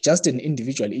 just an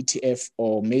individual ETF,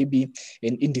 or maybe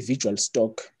an individual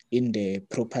stock in the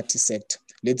property sector.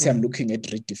 Let's say I'm looking at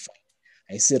Redefine.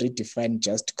 I see Redefine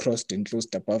just crossed and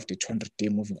closed above the 200-day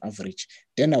moving average.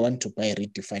 Then I want to buy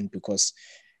Redefine because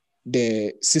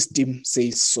the system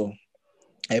says so.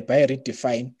 I buy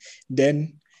Redefine.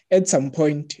 Then at some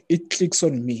point, it clicks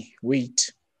on me.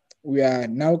 Wait, we are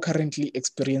now currently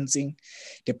experiencing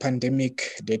the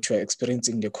pandemic that we're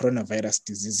experiencing, the coronavirus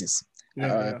diseases.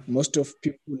 Most of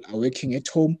people are working at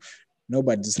home.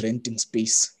 Nobody's renting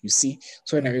space, you see.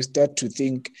 So now you start to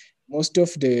think most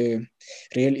of the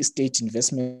real estate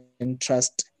investment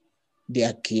trust, they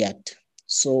are geared.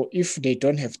 So if they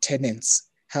don't have tenants,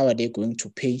 how are they going to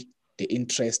pay the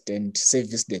interest and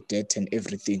service the debt and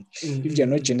everything? If they're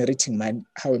not generating money,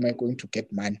 how am I going to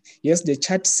get money? Yes, the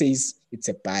chart says it's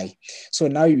a buy. So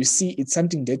now you see it's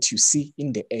something that you see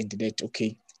in the end that,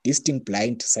 okay, this thing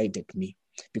blindsided me.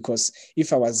 Because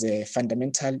if I was a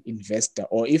fundamental investor,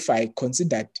 or if I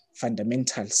considered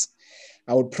fundamentals,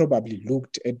 I would probably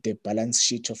looked at the balance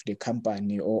sheet of the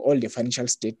company or all the financial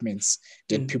statements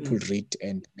that people read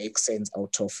and make sense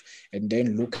out of, and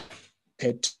then look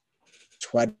at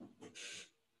what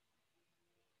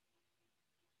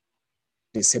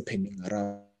is happening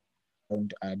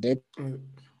around. Are there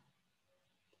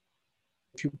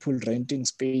people renting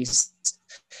space?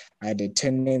 Are the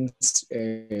tenants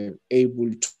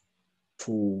able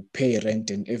to pay rent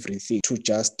and everything? To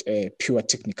just pure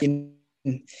technical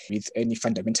with any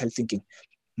fundamental thinking,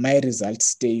 my result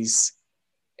stays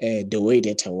the way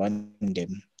that I want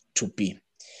them to be.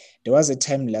 There was a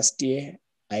time last year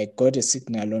I got a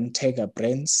signal on Tiger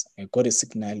Brands. I got a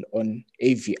signal on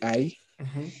AVI.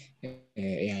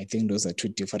 I think those are two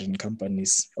different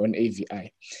companies on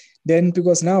AVI. Then,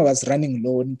 because now I was running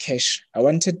low on cash, I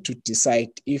wanted to decide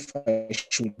if I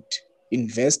should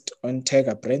invest on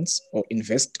Tiger Brands or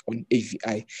invest on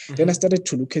AVI. Then I started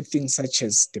to look at things such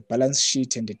as the balance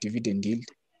sheet and the dividend yield.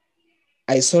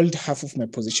 I sold half of my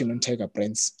position on Tiger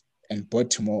Brands and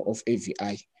bought more of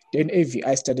AVI. Then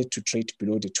AVI started to trade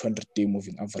below the 200-day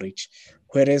moving average,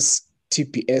 whereas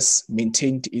TPS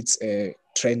maintained its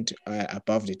trend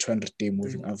above the 200-day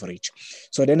moving average.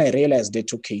 So then I realized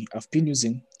that, okay, I've been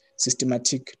using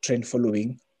systematic trend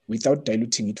following without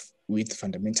diluting it with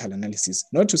fundamental analysis.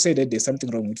 Not to say that there's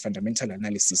something wrong with fundamental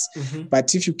analysis,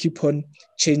 but if you keep on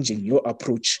changing your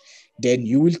approach, then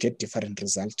you will get different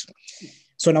results.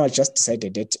 So now I just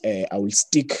decided that I will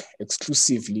stick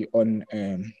exclusively on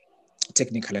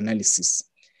technical analysis.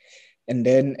 And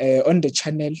then on the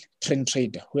channel Trend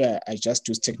Trader, where I just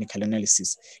use technical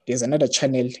analysis, there's another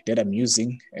channel that I'm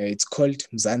using. It's called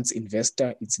Mzansi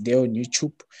Investor. It's there on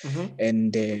YouTube.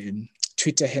 And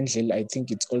Twitter handle, I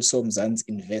think it's also Mzansi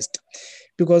Investor.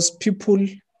 Because people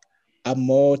are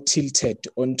more tilted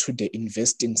onto the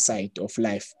investing side of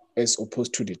life as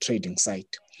opposed to the trading side.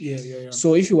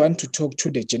 So if you want to talk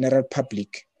to the general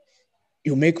public,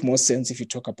 you make more sense if you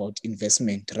talk about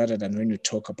investment rather than when you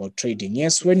talk about trading.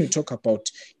 Yes, when you talk about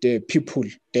the people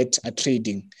that are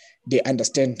trading, they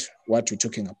understand what you're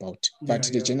talking about. But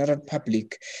the general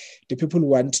public, the people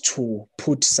want to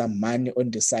put some money on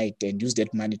the side and use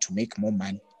that money to make more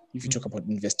money. If you talk about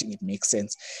investing, it makes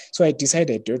sense. So I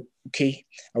decided, okay,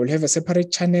 I will have a separate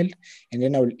channel and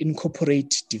then I will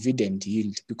incorporate dividend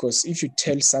yield. Because if you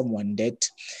tell someone that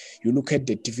you look at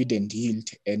the dividend yield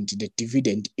and the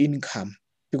dividend income,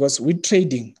 because with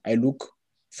trading, I look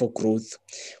for growth.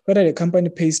 Whether the company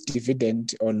pays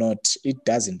dividend or not, it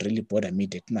doesn't really bother me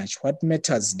that much. What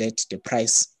matters is that the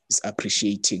price is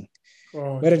appreciating.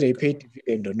 Whether they pay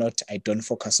dividend or not, I don't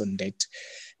focus on that.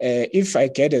 If I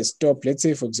get a stop, let's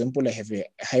say, for example, I have a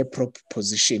high prop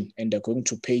position and they're going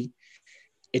to pay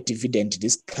a dividend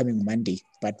this coming Monday,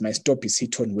 but my stop is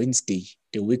hit on Wednesday,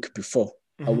 the week before.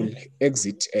 I will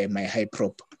exit my high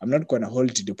prop. I'm not going to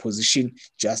hold the position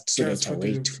just so that I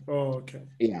wait. Okay.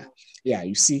 Yeah,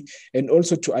 you see. And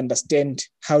also to understand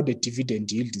how the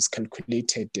dividend yield is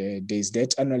calculated, there's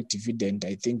that annual dividend,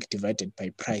 I think, divided by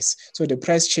price. So the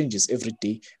price changes every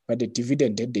day, but the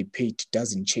dividend that they paid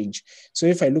doesn't change. So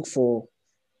if I look for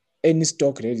any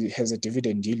stock that has a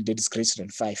dividend yield that is greater than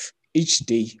 5, each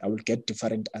day I will get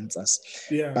different answers.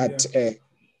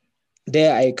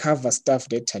 There I cover stuff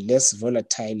that are less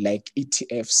volatile, like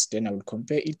ETFs. Then I will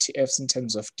compare ETFs in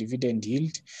terms of dividend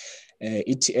yield,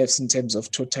 ETFs in terms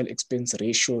of total expense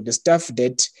ratio, the stuff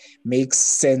that makes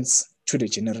sense to the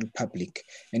general public.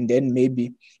 And then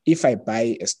maybe if I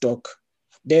buy a stock,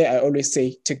 there I always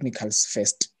say technicals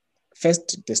first.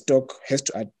 First, the stock has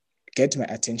to get my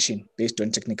attention based on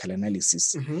technical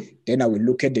analysis. Then I will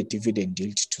look at the dividend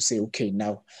yield to say, okay,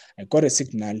 now I got a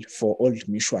signal for Old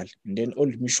Mutual, and then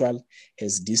Old Mutual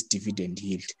has this dividend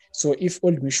yield. So if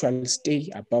Old Mutual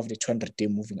stay above the 200-day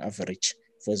moving average,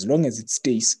 for as long as it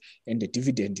stays and the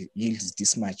dividend yield is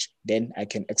this much, then I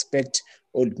can expect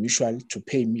Old Mutual to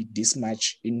pay me this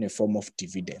much in the form of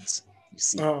dividends. You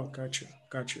see? Oh, gotcha.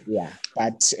 Yeah,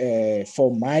 but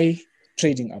for my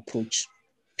trading approach,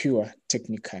 pure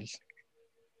technical.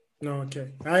 No,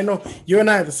 okay. I know you and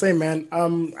I are the same, man.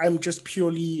 I'm just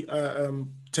purely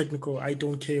technical. I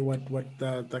don't care what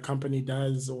the company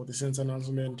does or the sense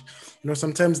announcement.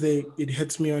 Sometimes it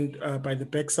hits me on by the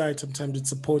backside. Sometimes it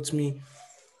supports me,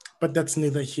 but that's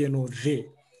neither here nor there.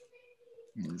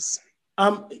 Yes.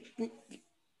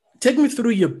 Take me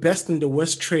through your best and the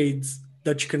worst trades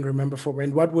that you can remember from,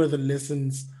 and what were the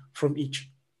lessons from each?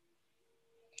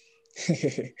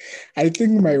 I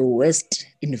think my worst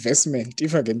investment,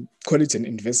 if I can call it an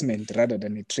investment rather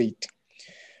than a trade,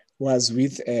 was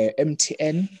with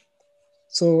MTN.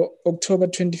 So October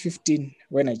 2015,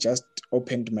 when I just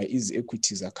opened my Easy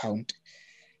Equities account,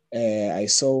 I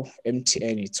saw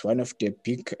MTN. It's one of the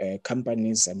big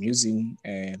companies. I'm using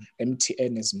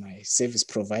MTN as my service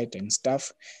provider and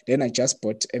stuff. Then I just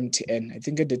bought MTN. I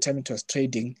think at the time it was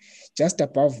trading just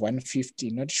above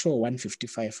 150, not sure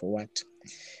 155 or what.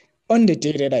 On the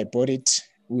day that I bought it,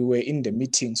 we were in the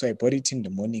meeting, so I bought it in the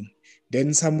morning.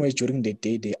 Then somewhere during the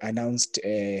day, they announced,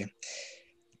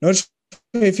 not sure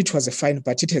if it was a fine,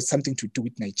 but it has something to do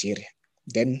with Nigeria.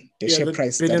 Then the share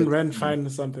price started rand fine or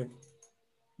something.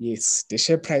 Yes, the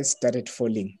share price started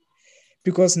falling.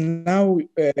 Because now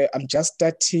I'm just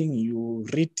starting, you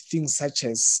read things such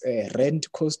as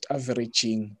rent cost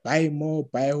averaging, buy more,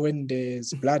 buy when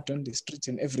there's blood on the street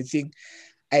and everything.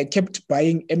 I kept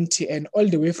buying MTN all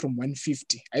the way from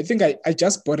 150. I think I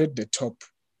just bought at the top,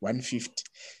 150.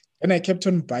 And I kept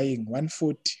on buying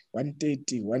 140,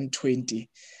 130, 120,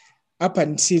 up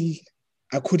until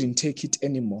I couldn't take it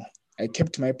anymore. I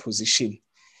kept my position.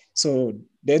 So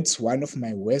that's one of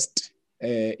my worst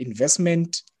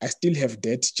investment. I still have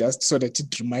that just so that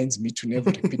it reminds me to never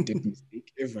repeat that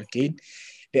mistake ever again.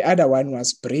 The other one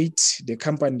was Brait, the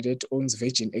company that owns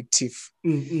Virgin Active.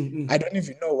 I don't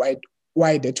even know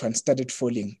why that one started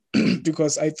falling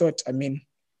because I thought, I'm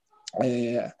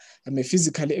a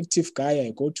physically active guy.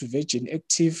 I go to Virgin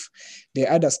Active. The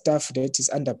other stuff that is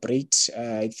under Brait,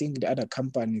 I think the other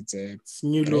company is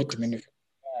New Look.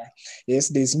 Yes,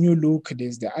 there's New Look.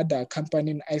 There's the other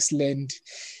company in Iceland.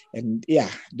 And yeah,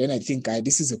 then I think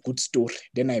this is a good story.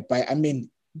 Then I buy.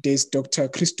 There's Dr.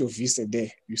 Christoph Wiese there.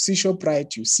 You see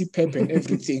ShopRite, you see Pep and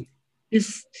everything.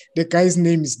 If the guy's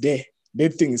name is there,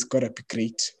 that thing is going to be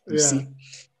great. You see?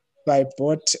 So I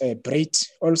bought Brait.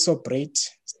 Also, Brait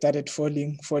started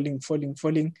falling.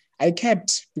 I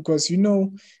kept because,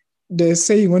 the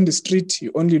saying on the street,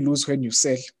 you only lose when you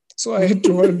sell. So I had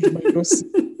to hold my loss.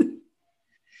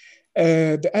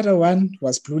 The other one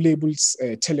was Blue Label's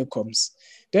Telecoms.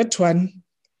 That one,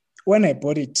 when I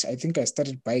bought it, I think I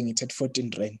started buying it at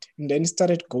 14 Rand. And then it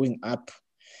started going up.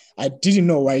 I didn't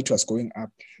know why it was going up.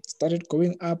 It started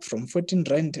going up from 14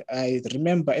 Rand. I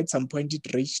remember at some point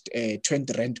it reached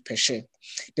 20 Rand per share.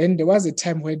 Then there was a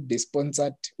time when they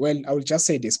sponsored, I will just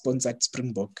say they sponsored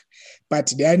Springbok,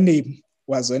 but their name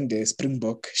was on the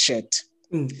Springbok shirt.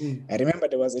 I remember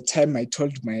there was a time I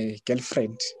told my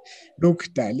girlfriend, look,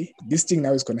 Dali, this thing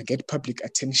now is going to get public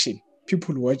attention.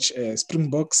 People watch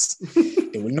Springboks,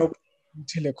 they will know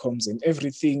telecoms and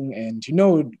everything. And,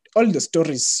 all the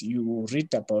stories you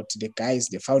read about the guys,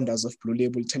 the founders of Blue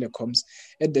Label Telecoms.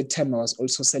 At that time, I was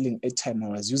also selling airtime. I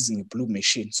was using a blue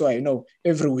machine. So I know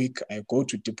every week I go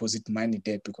to deposit money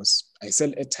there because I sell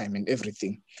airtime and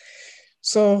everything.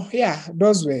 So, yeah,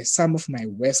 those were some of my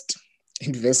worst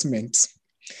investments.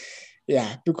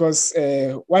 Yeah, because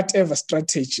whatever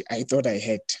strategy I thought I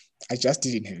had, I just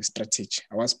didn't have a strategy.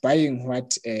 I was buying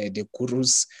what the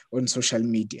gurus on social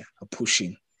media are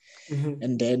pushing. Mm-hmm.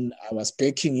 And then I was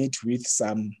backing it with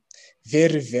some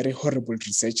very, very horrible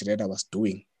research that I was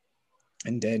doing.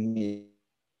 And then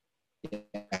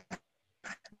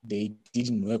they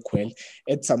didn't work well.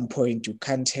 At some point, you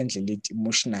can't handle it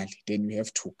emotionally. Then you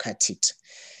have to cut it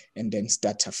and then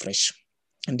start afresh.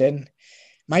 And then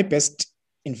my best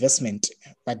investment,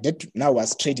 but that now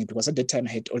was trading, because at that time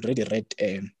I had already read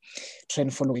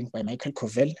Trend Following by Michael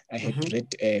Covell. I had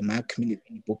read Mark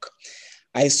Milligan book.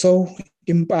 I saw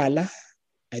Impala.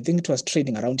 I think it was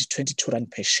trading around 22 Rand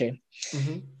per share.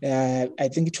 I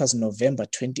think it was November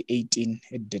 2018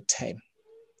 at that time.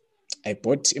 I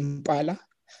bought Impala.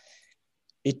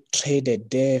 It traded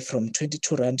there from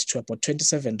 22 Rand to about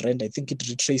 27 Rand. I think it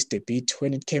retraced a bit.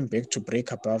 When it came back to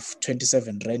break above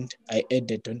 27 Rand, I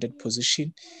added on that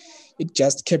position. It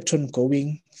just kept on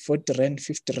going, 40 Rand,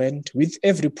 50 Rand. With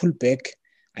every pullback,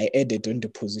 I added on the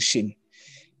position.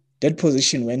 That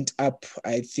position went up,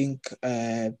 I think,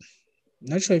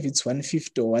 not sure if it's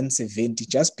 150 or 170,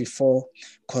 just before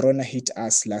Corona hit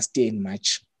us last year in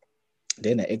March.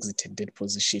 Then I exited that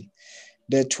position.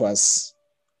 That was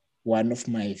one of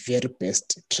my very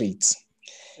best trades,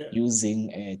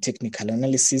 using technical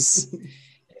analysis,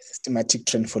 systematic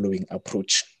trend following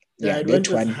approach. Yeah, it went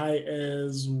as high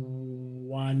as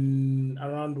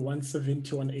around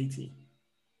 170, 180.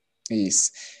 Yes,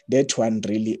 that one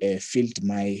really filled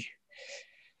my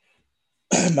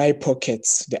my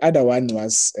pockets. The other one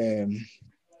was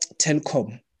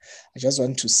Telkom. I just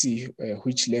want to see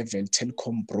which level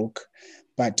Telkom broke.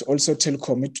 But also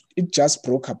Telkom, it just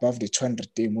broke above the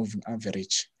 200-day moving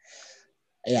average.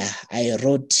 Yeah, I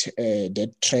wrote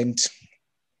that trend.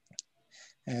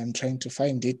 I'm trying to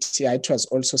find it. Yeah, it was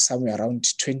also somewhere around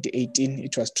 2018.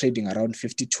 It was trading around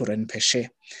 52 Rand per share.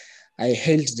 I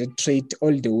held the trade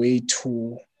all the way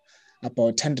to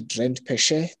about 100 Rand per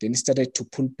share. Then it started to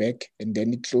pull back, and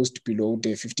then it closed below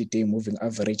the 50-day moving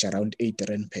average around 8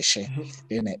 Rand per share.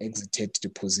 Then I exited the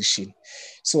position.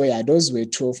 So yeah, those were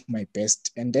two of my best.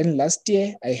 And then last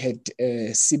year I had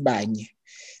Sibanye.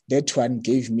 That one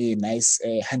gave me a nice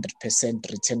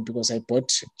 100% return, because I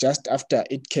bought just after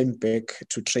it came back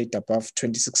to trade above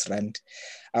 26 Rand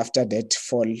after that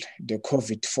fall, the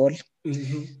COVID fall.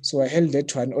 So I held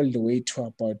that one all the way to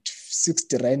about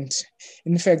 60 Rand.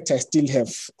 In fact, I still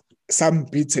have some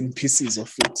bits and pieces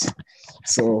of it.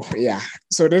 So yeah,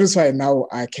 so that is why now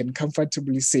I can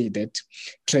comfortably say that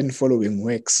trend following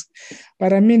works.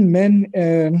 But I mean, man,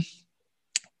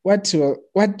 what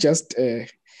just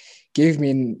gave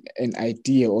me an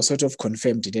idea, or sort of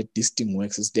confirmed that this thing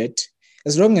works, is that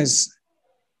as long as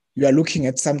you are looking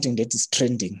at something that is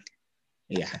trending,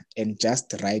 and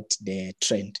just ride the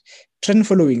trend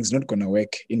following is not going to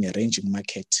work in a ranging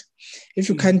market. If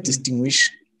you can't distinguish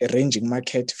a ranging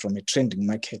market from a trending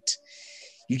market,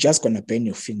 you're just going to burn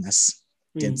your fingers.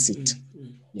 That's it.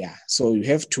 Yeah. So you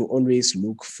have to always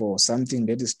look for something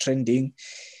that is trending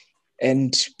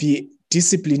and be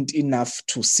disciplined enough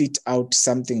to sit out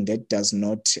something that does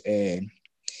not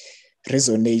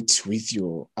resonate with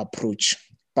your approach.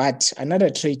 But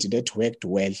another trade that worked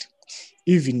well,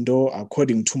 even though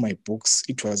according to my books,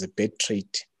 it was a bad trade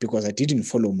because I didn't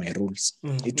follow my rules.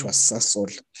 It was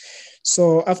Sasol.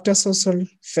 So after Sasol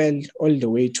fell all the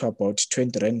way to about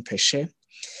 20 Rand per share,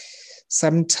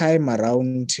 sometime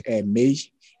around May,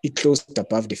 it closed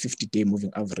above the 50-day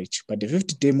moving average. But the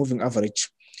 50-day moving average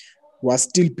was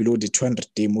still below the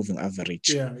 200-day moving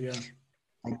average. Yeah.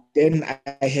 And then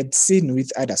I had seen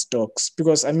with other stocks,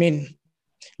 because I mean,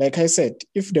 like I said,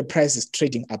 if the price is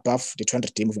trading above the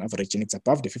 200-day moving average and it's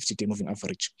above the 50-day moving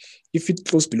average, if it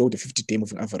closes below the 50-day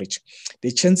moving average,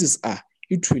 the chances are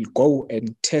it will go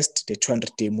and test the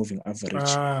 200-day moving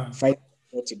average, fight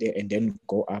there, and then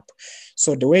go up.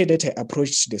 So the way that I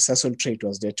approached the Sasol trade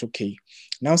was that, okay,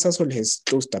 now Sasol has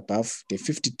closed above the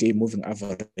 50-day moving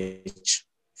average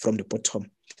from the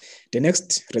bottom. The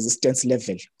next resistance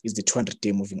level is the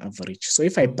 200-day moving average. So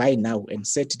if I buy now and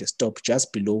set the stop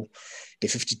just below the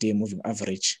 50-day moving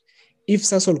average, if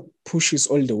Sasol pushes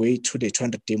all the way to the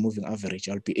 200-day moving average,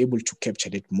 I'll be able to capture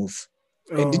that move.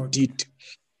 And it did.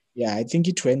 Yeah, I think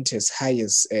it went as high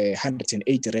as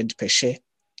 180 Rand per share.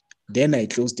 Then I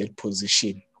closed that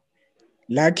position.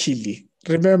 Luckily,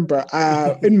 remember,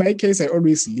 in my case, I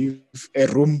always leave a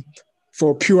room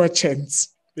for pure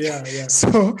chance. Yeah.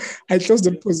 So I closed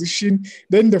the position.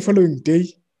 Then the following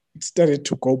day, it started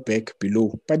to go back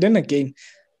below. But then again,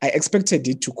 I expected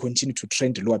it to continue to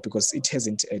trend lower because it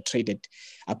hasn't traded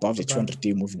above the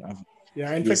 200-day moving average.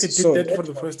 Yeah, in fact, it did that for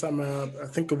the first time, I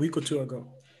think a week or two ago.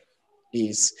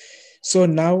 Yes. So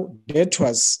now that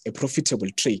was a profitable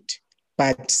trade.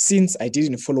 But since I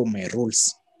didn't follow my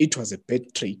rules, it was a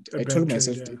bad trade. I told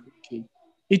myself, Yeah. okay,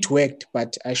 it worked,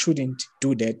 but I shouldn't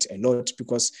do that a lot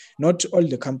because not all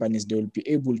the companies, they will be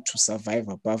able to survive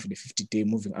above the 50-day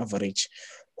moving average,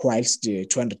 whilst the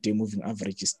 200-day moving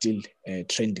average is still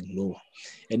trending lower.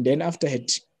 And then after I had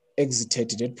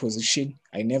exited that position,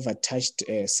 I never touched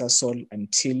Sasol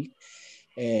until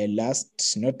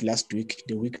not last week,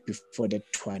 the week before that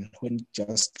one, when it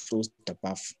just closed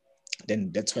above.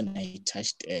 Then that's when I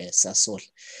touched Sasol.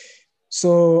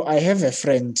 So I have a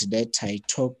friend that I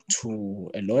talk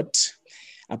to a lot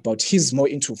about. He's more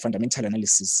into fundamental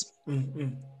analysis.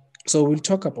 Mm-hmm. So we'll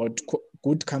talk about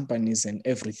good companies and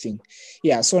everything.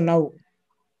 Yeah, so now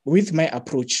with my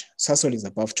approach, Sasol is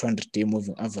above 200-day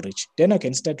moving average. Then I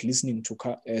can start listening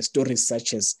to stories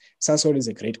such as Sasol is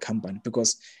a great company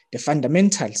because the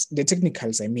fundamentals, the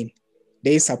technicals, I mean,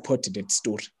 they support that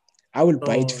story. I will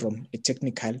buy it from a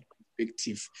technical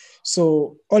perspective.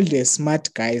 So all the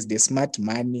smart guys, the smart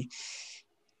money,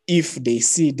 if they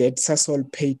see that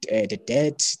Sasol paid the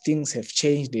debt, things have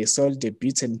changed, they sold the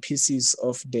bits and pieces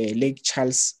of the Lake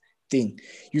Charles thing,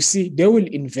 you see, they will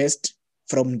invest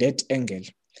from that angle.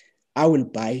 I will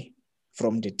buy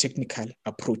from the technical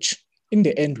approach. In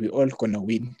the end, we're all gonna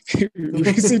win. We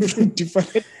see it from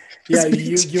different. Yeah,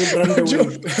 you'll run the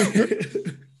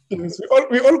win. Yes,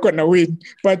 we're all gonna win,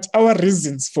 but our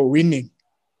reasons for winning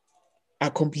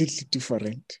are completely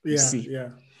different. You see.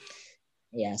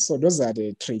 Yeah. So those are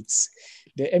the traits.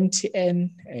 The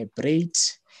MTN, Braid,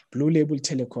 Blue Label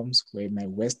Telecoms were my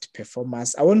worst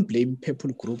performers. I won't blame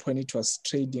Purple Group when it was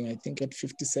trading, I think, at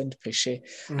 50 cents per share.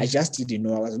 I just didn't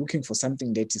know. I was looking for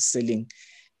something that is selling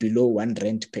below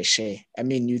R1 per share. I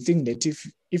mean, you think that if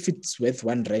it's worth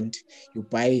R1, you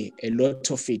buy a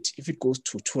lot of it. If it goes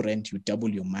to R2, you double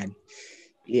your money.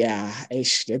 Yeah,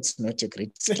 that's not a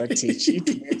great strategy. It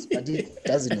works, but it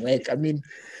doesn't work. I mean,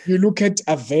 you look at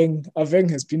Aveng. Aveng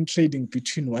has been trading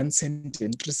between 1 cent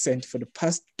and 3 cents for the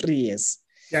past 3 years.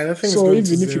 Yeah, that thing is going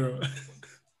to zero.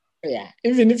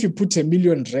 Even if you put R1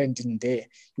 million in there,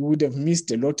 you would have missed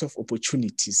a lot of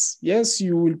opportunities. Yes,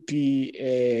 you will be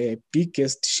a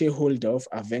biggest shareholder of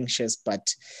Aveng shares,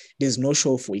 but there's no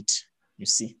show for it, you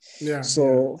see.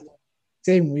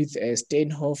 Same with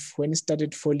Steinhoff. When it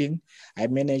started falling, I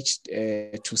managed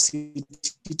to sit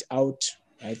it out,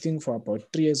 I think, for about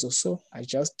 3 years or so. I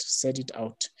just set it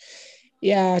out.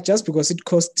 Yeah, just because it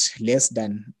costs less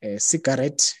than a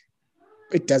cigarette,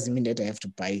 it doesn't mean that I have to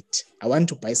buy it. I want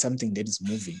to buy something that is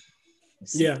moving.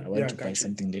 I want to buy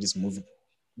something that is moving,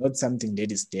 not something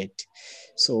that is dead.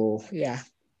 So, yeah.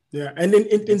 Yeah, and then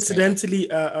incidentally,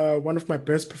 one of my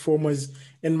best performers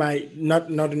in my not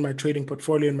in my trading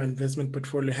portfolio, in my investment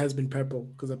portfolio, has been Purple,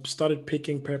 because I've started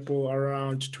picking Purple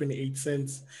around 28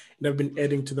 cents, and I've been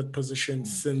adding to that position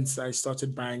since I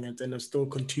started buying it, and I still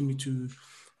continue to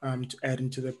add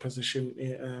into that position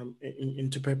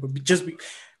into Purple.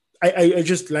 I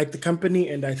just like the company,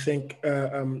 and I think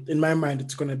in my mind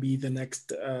it's going to be the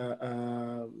next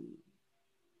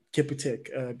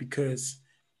Capitec because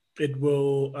it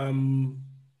will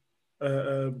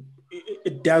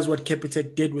it does what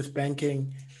Capitec did with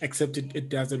banking, except it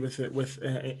does it with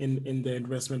in the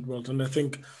investment world, and I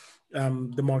think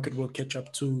the market will catch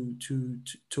up to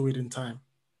it in time.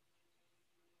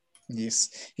 Yes,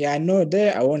 yeah, I know.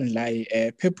 There, I won't lie.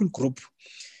 Purple Group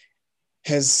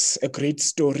has a great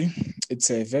story. It's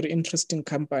a very interesting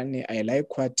company. I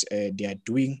like what they are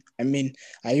doing. I mean,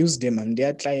 I use them. I'm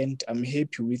their client. I'm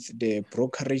happy with the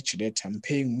brokerage that I'm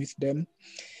paying with them.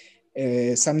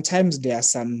 Sometimes there are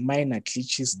some minor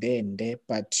glitches there and there,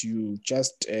 but you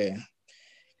just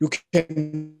you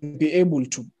can be able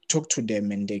to talk to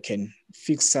them and they can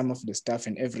fix some of the stuff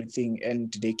and everything,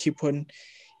 and they keep on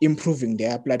improving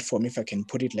their platform, if I can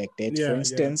put it like that. For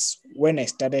instance, when I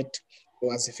started, there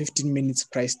was a 15 minutes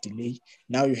price delay.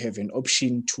 Now you have an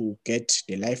option to get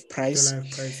the live price. The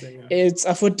live pricing, It's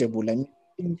affordable. I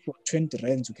mean, for 20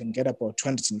 rands, you can get about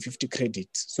 250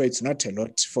 credits. So it's not a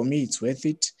lot. For me, it's worth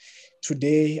it.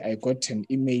 Today, I got an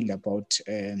email about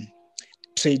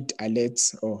trade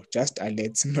alerts, or just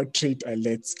alerts, not trade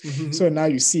alerts. Mm-hmm. So now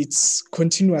you see it's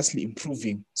continuously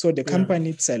improving. So the company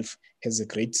itself has a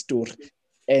great story.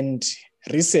 And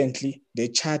recently, the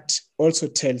chart also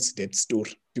tells that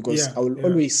story, because I will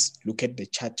always look at the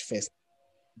chart first,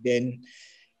 then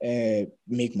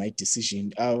make my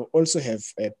decision. I also have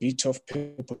a bit of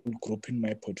Purple Group in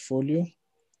my portfolio.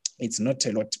 It's not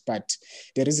a lot, but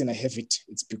the reason I have it,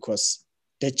 it's because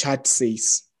the chart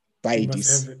says buy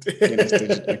this. Then I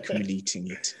started accumulating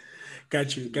it.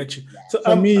 Got you. So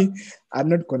for me, I'm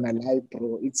not gonna lie,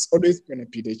 bro. It's always gonna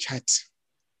be the chart.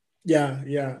 Yeah.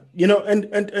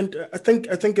 And I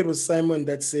think it was Simon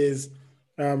that says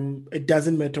it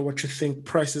doesn't matter what you think,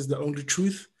 price is the only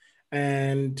truth,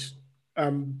 and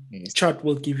Yes, chart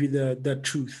will give you the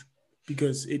truth,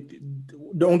 because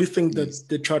the only thing that yes,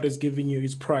 the chart is giving you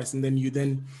is price, and then you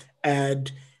then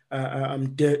add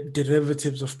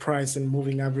derivatives of price and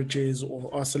moving averages or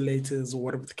oscillators or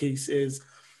whatever the case is,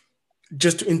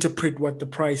 just to interpret what the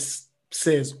price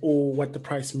says or what the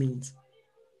price means.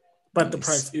 But the yes.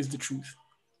 price is the truth.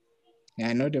 Yeah,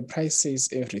 I know the price says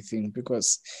everything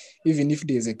because even if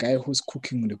there's a guy who's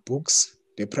cooking the books,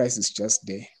 the price is just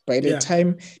there. By the Yeah.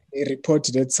 time they report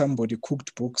that somebody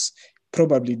cooked books,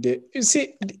 probably they, you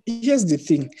see, here's the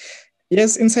thing.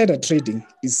 Yes, insider trading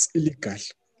is illegal,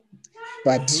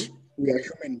 but Mm-hmm. we are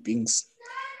human beings.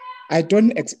 I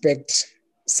don't expect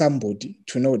somebody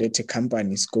to know that a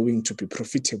company is going to be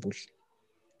profitable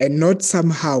and not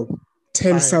somehow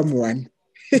tell Buy it. someone.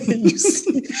 You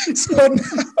see, so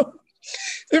now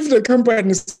if the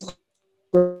company is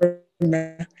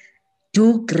gonna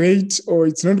do great or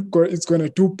it's gonna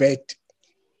do bad,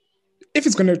 if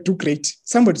it's gonna do great,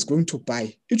 somebody's going to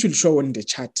buy. It will show on the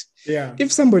chart. Yeah.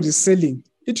 If somebody's selling,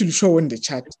 it will show on the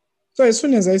chart. So as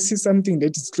soon as I see something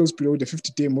that is close below the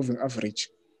 50-day moving average,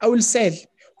 I will sell.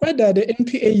 Whether the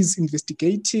NPA is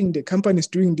investigating, the company is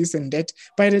doing this and that,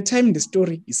 by the time the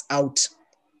story is out,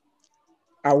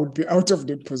 I would be out of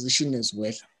the position as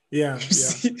well. Yeah. You Yeah.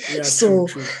 see? Yeah. True. So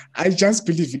True. I just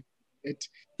believe it, that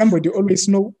somebody always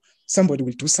know somebody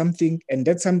will do something and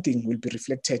that something will be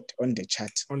reflected on the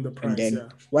chart. On the And price. then Yeah.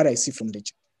 what I see from the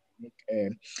chart, make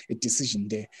a decision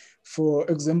there. For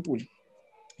example,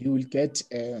 you will get,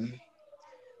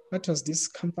 what was this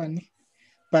company?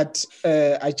 But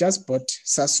I just bought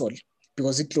Sasol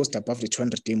because it closed above the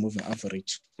 200-day moving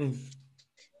average. Mm.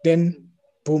 Then,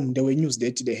 boom, there were news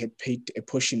that they had paid a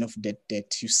portion of that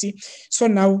debt. You see, so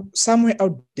now somewhere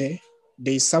out there,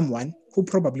 there is someone who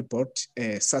probably bought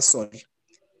Sasol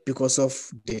because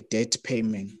of the debt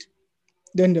payment.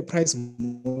 Then the price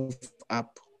moved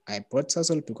up. I bought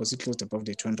Sasol because it closed above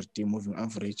the 200-day moving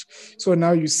average. So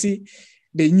now you see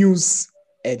the news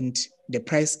and the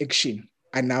price action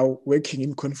are now working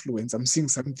in confluence. I'm seeing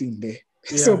something there.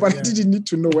 So, Yeah. but I Yeah. didn't need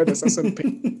to know whether Sasol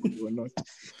paid or not.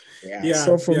 Yeah.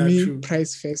 So Yeah. for Yeah. me, True.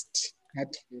 price first,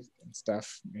 cut first, and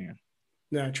stuff. Yeah.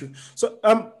 Yeah. True. So,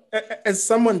 as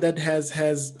someone that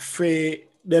has fair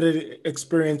that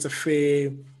experience a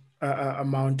fair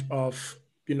amount of,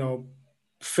 you know,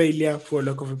 failure, for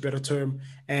lack of a better term,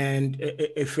 and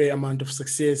a fair amount of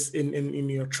success in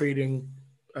your trading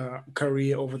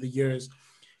career over the years,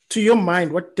 to your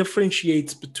mind, what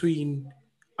differentiates between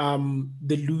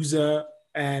the loser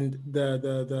and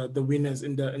the winners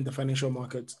in the financial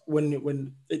markets,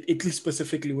 when at least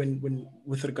specifically when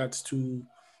with regards to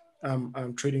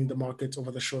trading the markets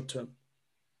over the short term?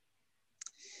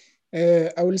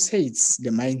 I will say it's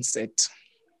the mindset.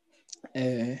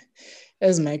 Uh,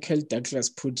 as Michael Douglas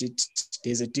put it,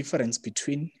 there's a difference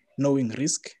between knowing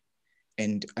risk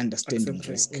and understanding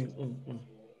Accepting. risk.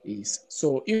 Is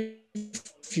so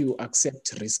if you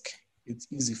accept risk, it's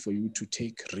easy for you to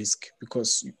take risk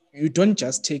because you don't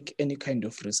just take any kind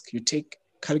of risk, you take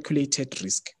calculated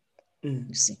risk.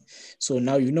 You see, so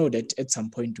now you know that at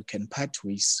some point you can part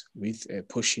ways with a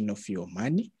portion of your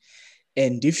money,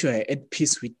 and if you are at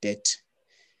peace with that,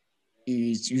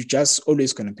 you're just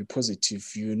always going to be positive.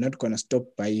 You're not going to stop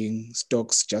buying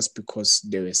stocks just because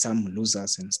there were some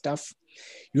losers and stuff.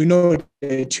 You know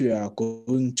that you are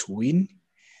going to win.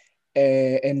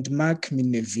 And Mark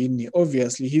Minervini,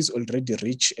 obviously, he's already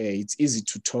rich. It's easy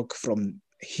to talk from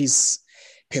his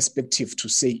perspective to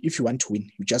say, if you want to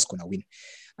win, you're just going to win.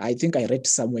 I think I read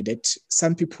somewhere that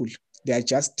some people, they are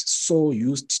just so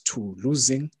used to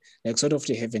losing, like sort of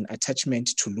they have an attachment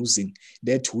to losing,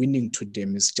 that winning to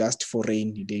them is just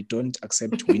foreign. They don't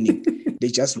accept winning. They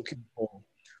just looking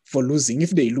for losing.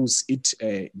 If they lose, it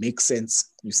makes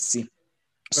sense, you see.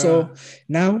 So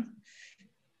now,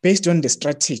 based on the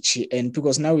strategy, and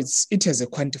because now it has a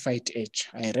quantified edge,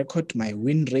 I record my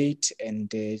win rate and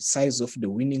the size of the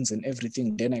winnings and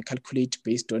everything. Then I calculate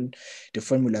based on the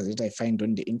formulas that I find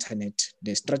on the internet.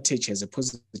 The strategy has a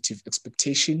positive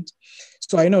expectation.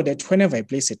 So I know that whenever I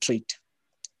place a trade,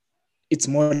 it's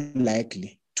more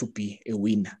likely to be a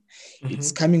winner.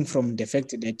 It's coming from the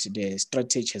fact that the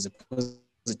strategy has a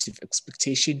positive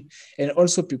expectation, and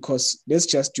also because let's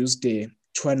just use the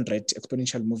 200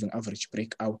 exponential moving average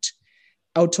breakout.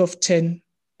 Out of 10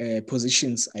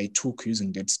 positions I took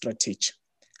using that strategy,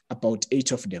 about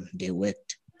 8 of them, they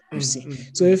worked. You see,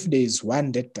 so if there is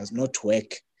one that does not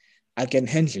work, I can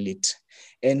handle it.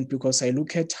 And because I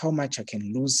look at how much I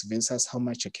can lose versus how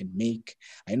much I can make,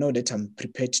 I know that I'm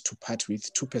prepared to part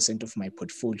with 2% of my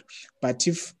portfolio. But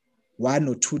if one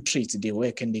or two trades they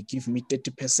work and they give me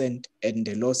 30% and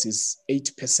the loss is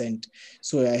 8%,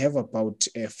 so I have about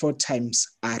 4 times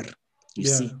R, you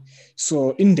see.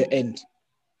 So in the end,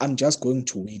 I'm just going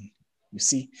to win, you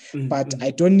see. But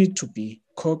I don't need to be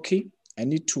cocky. I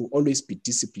need to always be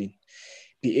disciplined,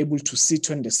 be able to sit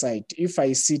on the side. If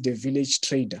I see the village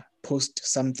trader post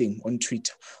something on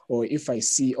Twitter, or if I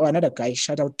see, another guy,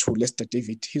 shout out to Lester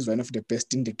David, he's one of the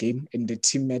best in the game, and the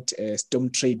team at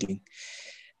Storm Trading.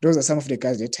 Those are some of the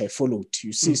guys that I followed.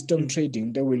 You see, Storm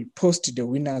Trading, they will post the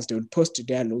winners, they will post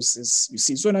their losses. You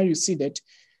see, so now you see that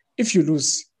if you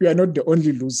lose, you are not the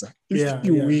only loser. If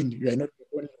you win, you are not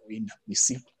the only winner. You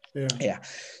see,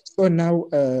 So now,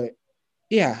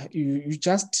 you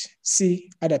just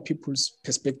see other people's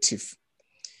perspective.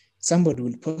 Somebody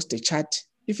will post a chart.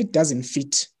 If it doesn't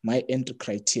fit my entry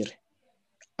criteria,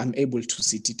 I'm able to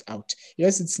sit it out.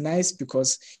 Yes, it's nice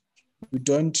because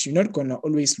you're not going to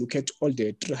always look at all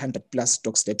the 300 plus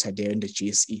stocks that are there in the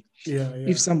GSE.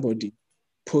 If somebody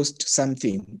posts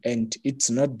something and it's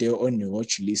not there on your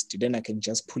watch list, then I can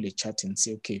just pull a chart and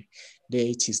say, okay, there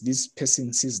it is. This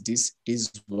person sees this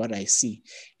is what I see.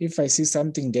 If I see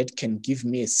something that can give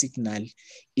me a signal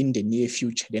in the near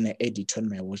future, then I add it on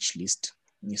my watch list.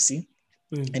 You see?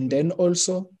 And then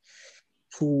also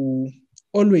to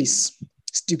always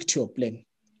stick to your plan.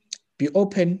 Be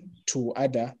open to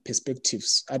other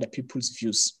perspectives, other people's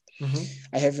views.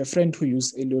 I have a friend who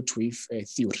uses Elliott wave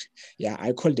theory. Yeah,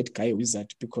 I call that guy a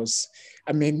wizard because,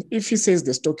 I mean, if he says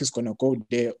the stock is going to go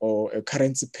there or a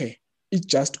currency pair, it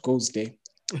just goes there.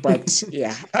 But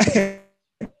yeah,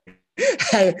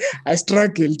 I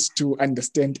struggled to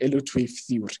understand Elliott wave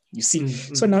theory, you see.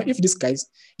 So now if this guy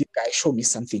show me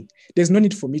something, there's no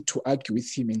need for me to argue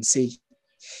with him and say,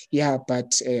 yeah,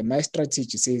 but my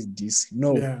strategy says this.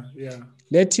 No,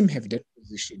 let him have that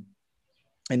position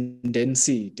and then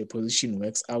see the position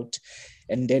works out.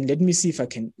 And then let me see if I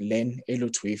can learn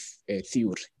Elliott wave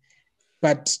theory.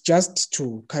 But just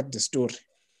to cut the story,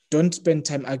 don't spend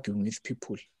time arguing with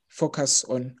people. Focus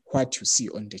on what you see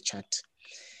on the chart.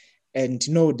 And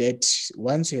know that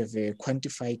once you have a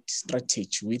quantified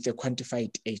strategy with a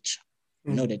quantified edge,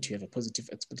 know that you have a positive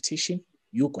expectation,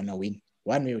 you're going to win.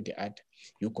 One way or the other,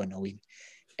 you're going to win.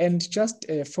 And just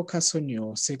focus on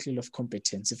your circle of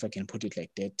competence, if I can put it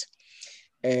like that.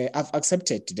 I've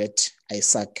accepted that I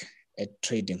suck at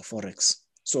trading Forex.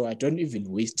 So I don't even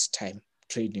waste time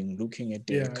trading, looking at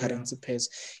the currency pairs.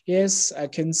 Yes, I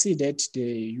can see that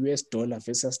the US dollar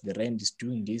versus the rand is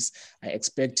doing this. I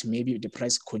expect maybe the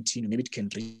price continue, maybe it can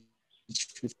reach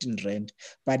 15 rand,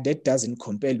 but that doesn't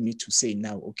compel me to say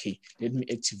now, okay, let me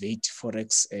activate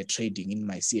Forex trading in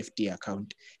my CFD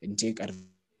account and take advantage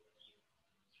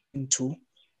into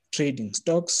trading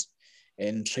stocks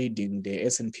and trading the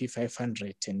S&P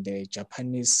 500 and the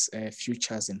Japanese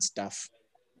futures and stuff.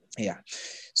 Yeah.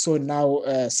 So now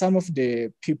some of the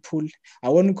people, I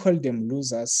won't call them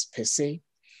losers per se.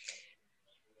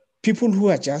 People who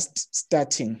are just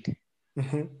starting,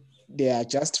 they are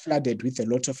just flooded with a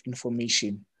lot of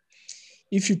information.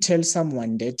 If you tell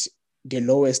someone that the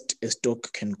lowest a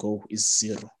stock can go is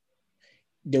 0,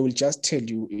 they will just tell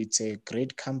you it's a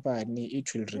great company,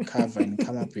 it will recover and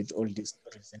come up with all these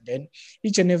stories. And then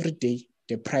each and every day,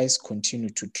 the price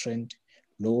continues to trend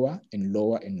lower and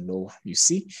lower and lower, you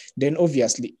see. Then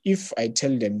obviously, if I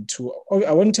tell them to,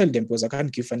 I won't tell them because I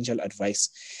can't give financial advice.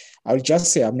 I'll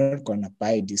just say I'm not going to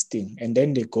buy this thing. And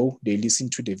then they listen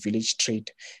to the village trade.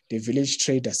 The village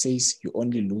trader says you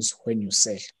only lose when you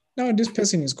sell. Now, this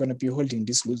person is going to be holding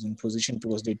this losing position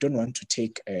because they don't want to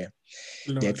take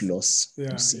that loss.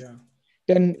 You see.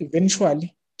 Then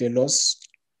eventually, the loss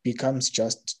becomes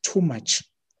just too much.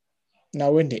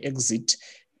 Now, when they exit,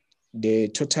 the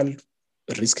total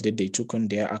risk that they took on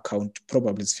their account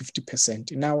probably is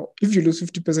 50%. Now, if you lose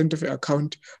 50% of your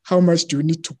account, how much do you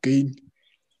need to gain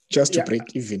just to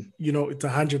break even? You know, it's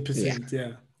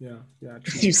 100%. Yeah.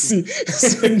 True, you see,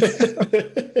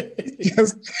 it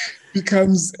just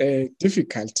becomes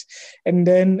difficult. And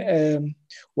then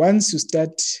once you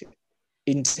start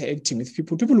interacting with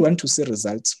people want to see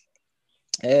results.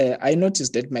 I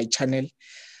noticed that my channel,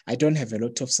 I don't have a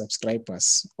lot of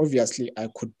subscribers. Obviously, I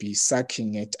could be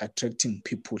sucking at attracting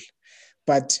people.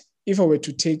 But if I were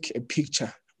to take a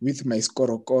picture with my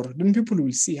Skorokoro, then people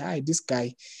will see, hi, this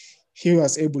guy, he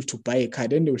was able to buy a car.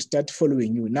 Then they will start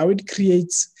following you. Now it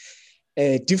creates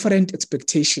different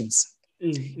expectations.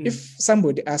 If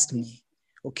somebody asks me,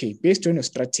 okay, based on your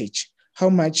strategy, how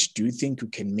much do you think you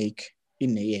can make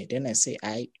in a year? Then I say,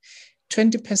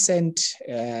 20%,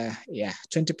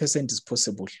 20% is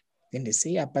possible. Then they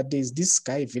say, yeah, but there's this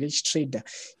guy, village trader,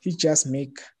 he just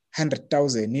make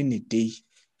 100,000 in a day.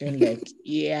 Then like,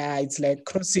 yeah, it's like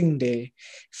crossing the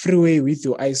freeway with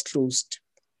your eyes closed.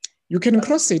 You can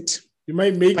cross it. You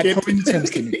might make but it. How many times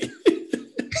can you?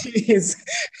 Yes.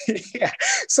 Yeah.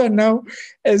 So now,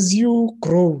 as you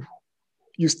grow,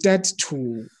 you start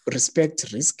to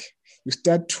respect risk. You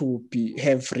start to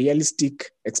have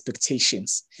realistic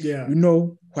expectations. Yeah. You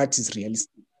know what is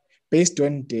realistic based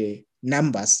on the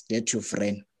numbers that you've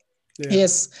ran. Yeah.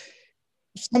 Yes,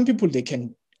 some people, they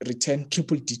can return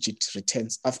triple-digit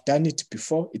returns. I've done it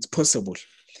before. It's possible.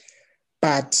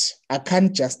 But I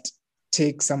can't just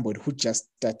take somebody who just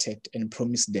started and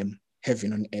promise them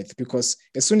heaven on earth, because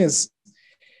as soon as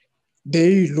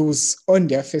they lose on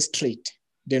their first trade,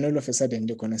 then all of a sudden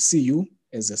they're going to see you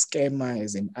as a scammer,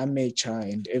 as an amateur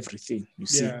and everything, you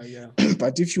see. Yeah.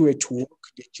 But if you were to walk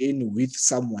the journey with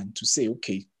someone to say,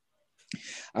 okay,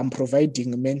 I'm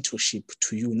providing mentorship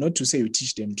to you, not to say you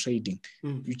teach them trading.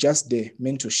 You just the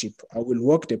mentorship. I will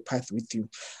walk the path with you.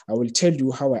 I will tell you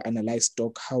how I analyze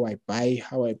stock, how I buy,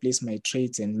 how I place my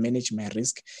trades and manage my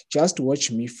risk. Just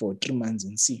watch me for 3 months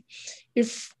and see.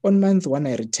 If on month 1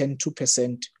 I return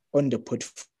 2% on the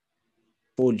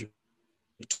portfolio,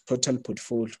 total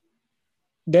portfolio,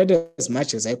 that as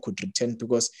much as I could return,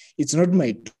 because it's not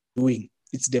my doing,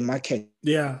 it's the market.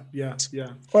 Yeah.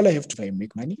 All I have to do is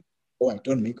make money, or I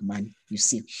don't make money, you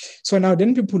see. So now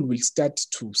then people will start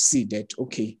to see that,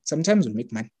 okay, sometimes we'll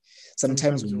make money,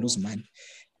 sometimes we'll lose money.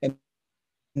 And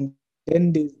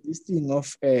then there's this thing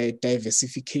of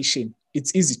diversification.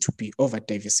 It's easy to be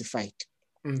over-diversified.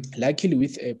 Luckily,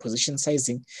 with position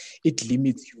sizing, it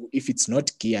limits you if it's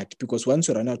not geared, because once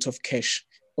you run out of cash,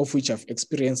 of which I've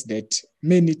experienced that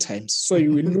many times, so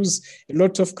you will lose a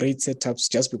lot of great setups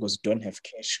just because you don't have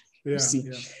cash, you see.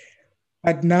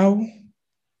 But now,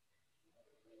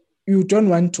 you don't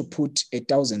want to put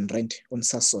 1,000 rand on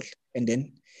Sasol and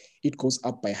then it goes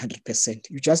up by 100%.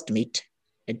 You just made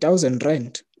 1,000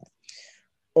 rand.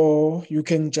 Or you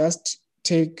can just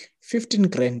take 15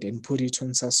 grand and put it on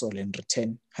Sasol and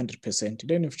return 100%.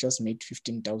 Then you've just made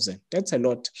 15,000. That's a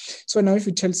lot. So now if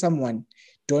you tell someone,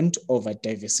 don't over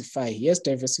diversify. Yes,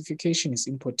 diversification is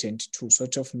important to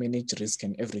sort of manage risk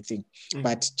and everything,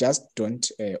 but just don't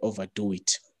overdo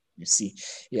it. You see,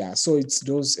 yeah. So it's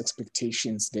those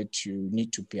expectations that you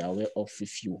need to be aware of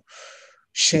if you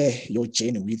share your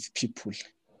journey with people,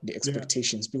 the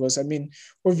expectations. Because I mean,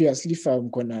 obviously, if I'm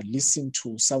gonna listen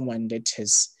to someone that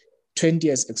has 20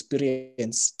 years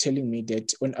experience telling me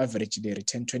that on average they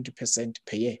return 20%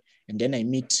 per year, and then I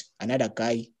meet another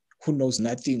guy who knows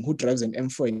nothing, who drives an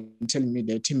M4 and telling me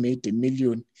that he made $1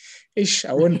 million,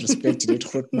 I won't respect that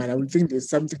Grootman. I will think there's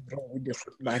something wrong with the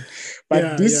Grootman.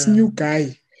 But this new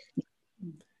guy,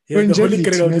 the holy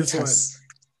grail of this one.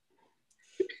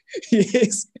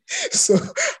 Yes. So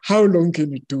how long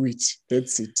can you do it?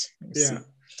 That's it. Yeah.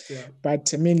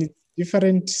 But I mean, it's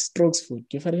different strokes for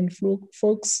different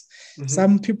folks.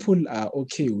 Some people are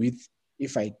okay with,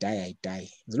 if I die, I die.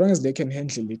 As long as they can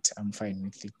handle it, I'm fine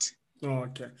with it. Oh,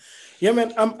 okay. Yeah,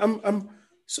 man. I'm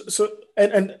so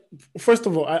and first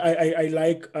of all, I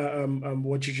like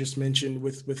what you just mentioned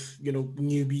with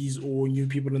newbies or new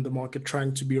people in the market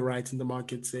trying to be right in the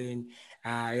market, saying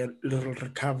I'll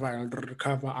recover,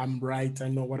 I'm right, I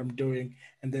know what I'm doing,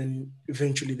 and then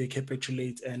eventually they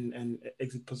capitulate and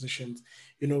exit positions.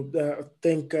 I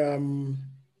think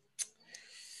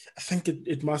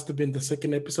it must have been the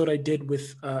second episode I did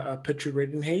with Patrick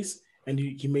Redenhays, and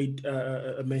he made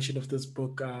a mention of this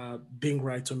book, Being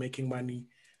Right or Making Money.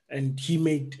 And he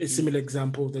made a similar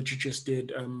example that you just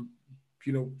did, to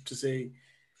say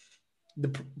the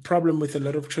problem with a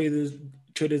lot of traders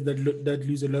that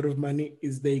lose a lot of money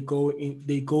is they go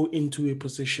into a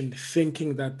position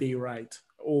thinking that they're right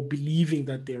or believing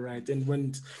that they're right. And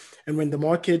when the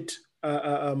market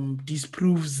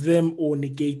disproves them or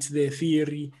negates their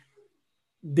theory,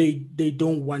 they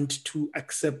don't want to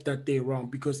accept that they're wrong,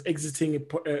 because exiting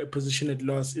a position at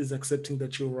loss is accepting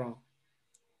that you're wrong.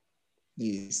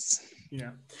 Yes.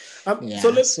 Yeah.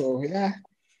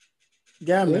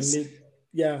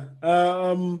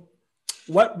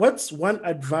 What's one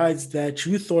advice that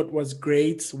you thought was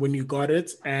great when you got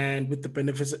it, and with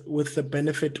the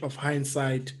benefit of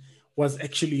hindsight was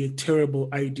actually a terrible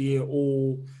idea,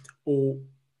 or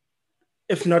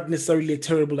if not necessarily a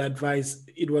terrible advice,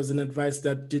 it was an advice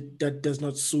that does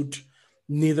not suit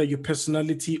neither your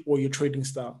personality or your trading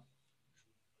style?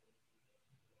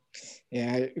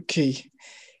 Yeah, okay.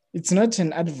 It's not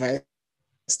an advice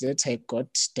that I got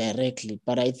directly,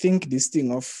 but I think this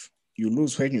thing of you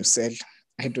lose when you sell,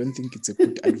 I don't think it's a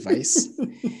good advice.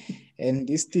 And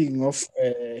this thing of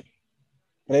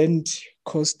rent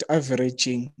cost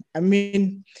averaging, I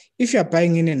mean, if you're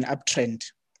buying in an uptrend,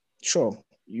 sure,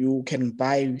 you can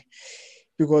buy,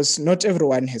 because not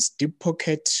everyone has deep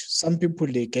pocket. Some people,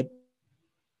 they get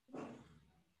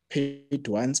paid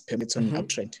once per month on an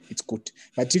uptrend. It's good.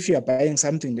 But if you are buying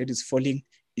something that is falling,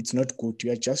 it's not good.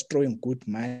 You are just throwing good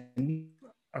money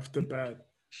after bad.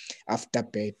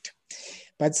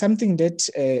 But something that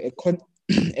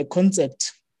a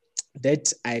concept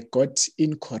that I got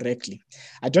incorrectly.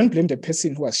 I don't blame the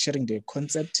person who was sharing the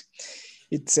concept.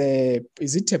 It's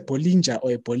is it a Bollinger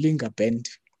or a Bollinger Band?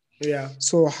 Yeah.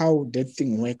 So how that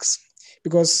thing works,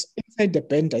 because inside the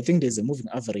band, I think there's a moving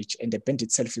average, and the band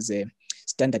itself is a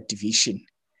standard deviation.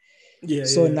 Yeah.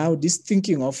 So yeah. now this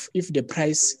thinking of if the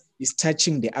price is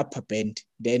touching the upper band,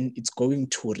 then it's going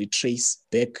to retrace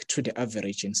back to the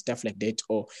average and stuff like that.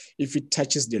 Or if it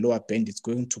touches the lower band, it's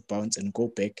going to bounce and go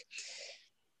back.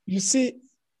 You see,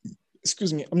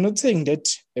 excuse me, I'm not saying that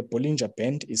a Bollinger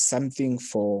Band is something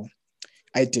for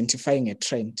identifying a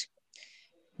trend.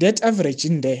 That average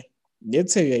in there,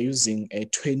 let's say you're using a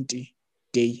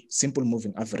 20-day simple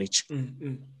moving average.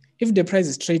 Mm-hmm. If the price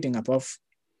is trading above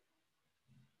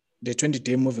the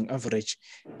 20-day moving average,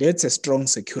 that's a strong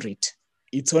security.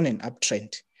 It's on an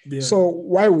uptrend. Yeah. So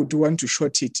why would you want to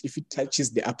short it if it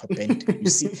touches the upper band? You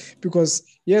see, because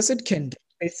yes, it can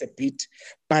decrease a bit,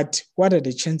 but what are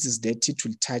the chances that it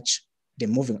will touch the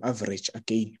moving average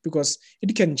again? Because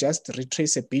it can just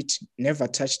retrace a bit, never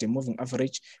touch the moving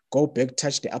average, go back,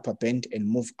 touch the upper band, and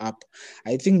move up.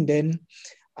 I think then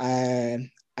I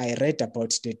read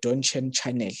about the Donchian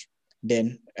channel.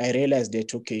 Then I realized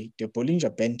that, okay, the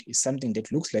Bollinger Band is something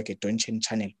that looks like a Donchian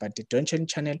channel, but the Donchian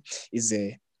channel is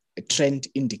a trend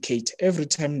indicator. Every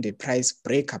time the price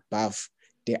break above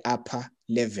the upper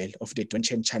level of the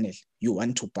Donchian channel, you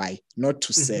want to buy, not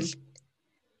to sell.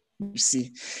 You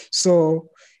see, so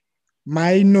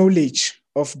my knowledge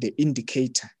of the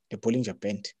indicator, the Bollinger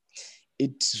Band,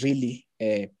 it really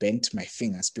bent my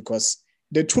fingers, because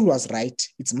the tool was right.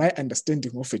 It's my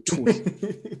understanding of a tool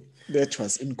that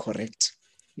was incorrect.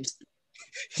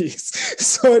 Yes.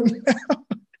 So now,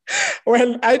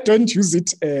 well, I don't use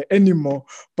it anymore,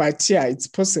 but yeah, it's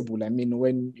possible. I mean,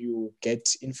 when you get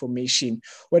information,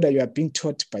 whether you are being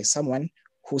taught by someone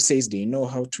who says they know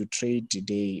how to trade,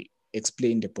 they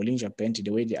explain the Bollinger Band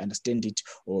the way they understand it,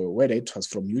 or whether it was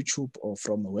from YouTube or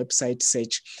from a website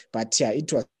search. But yeah,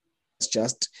 it was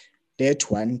just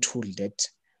that one tool that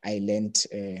I learned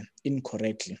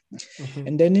incorrectly.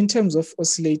 And then in terms of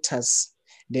oscillators,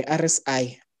 the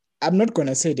RSI, I'm not going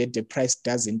to say that the price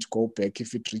doesn't go back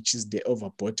if it reaches the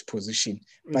overbought position,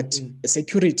 but a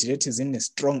security that is in a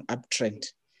strong uptrend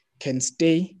can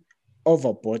stay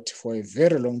overbought for a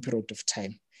very long period of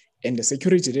time. And the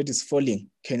security that is falling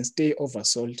can stay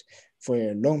oversold for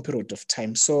a long period of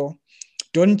time. So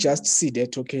don't just see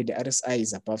that, okay, the RSI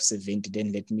is above 70,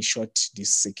 then let me short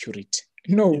this security.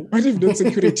 No, what if that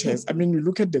security has, I mean, you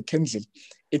look at the candle,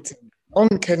 it's on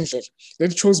candle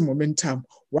that shows momentum.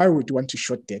 Why would you want to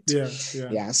short that?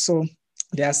 Yeah. So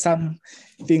there are some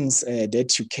things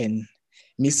that you can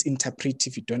misinterpret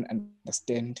if you don't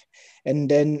understand. And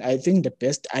then I think the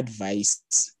best advice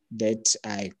that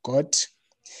I got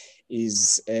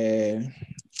is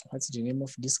what's the name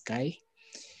of this guy?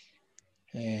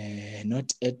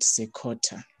 Not Ed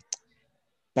Secotta,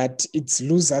 but it's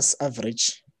losers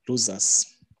average losers.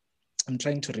 I'm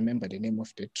trying to remember the name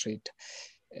of the trade.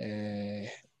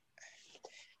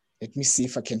 Let me see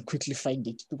if I can quickly find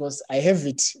it, because I have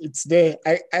it. It's there.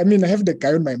 I mean, I have the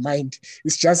guy on my mind.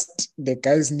 It's just the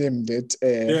guy's name that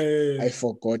I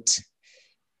forgot.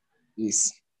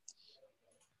 Yes.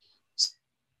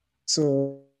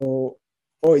 So,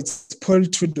 it's Paul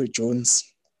Tudor Jones.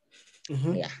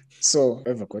 Yeah. So,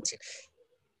 I've got it.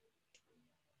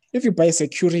 If you buy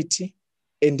security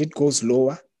and it goes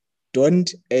lower,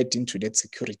 don't add into that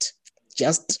security.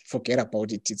 Just forget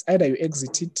about it. It's either you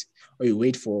exit it or you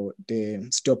wait for the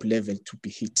stop level to be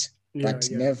hit, but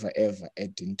never ever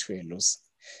add into a loss.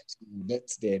 So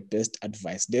that's the best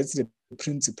advice. That's the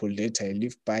principle that I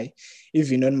live by.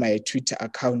 Even on my Twitter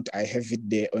account, I have it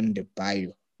there on the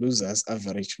bio, losers,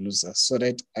 average losers, so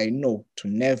that I know to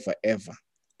never ever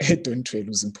add onto a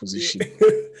losing position.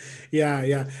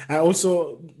 Yeah. I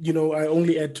also, I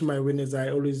only add to my winners. I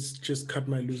always just cut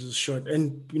my losers short,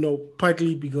 and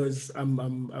partly because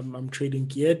I'm trading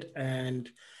geared, and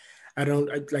I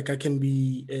can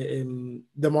be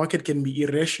the market can be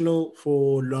irrational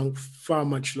for far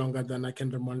much longer than I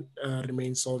can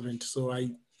remain solvent. So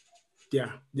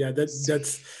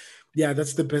that's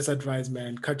the best advice,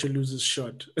 man. Cut your losers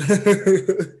short.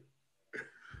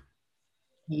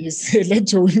 Yes,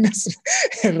 let your winners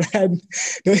run.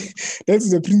 That's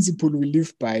the principle we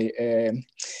live by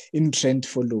in trend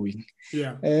following.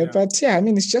 Yeah. But yeah, I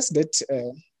mean, it's just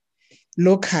that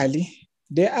locally,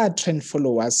 there are trend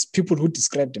followers, people who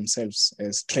describe themselves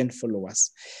as trend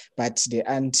followers, but there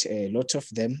aren't a lot of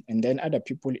them. And then other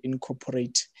people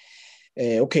incorporate,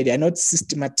 okay, they are not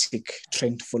systematic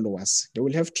trend followers. They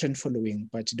will have trend following,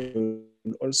 but they will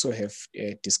also have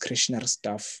discretionary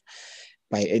stuff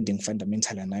by adding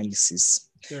fundamental analysis.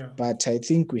 Yeah. But I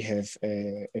think we have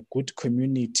a good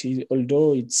community,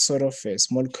 although it's sort of a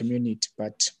small community,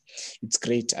 but it's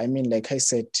great. I mean, like I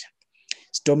said,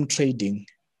 storm trading,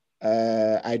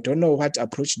 I don't know what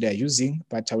approach they're using,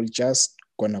 but I will just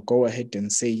gonna go ahead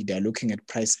and say they're looking at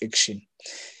price action,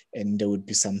 and there would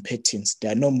be some patterns.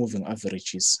 There are no moving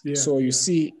averages. Yeah, so you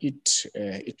see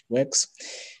it works.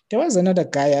 There was another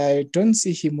guy, I don't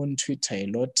see him on Twitter a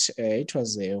lot. It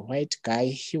was a white guy.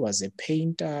 He was a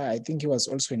painter. I think he was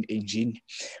also an engineer,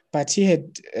 but he had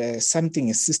a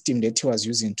system that he was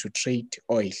using to trade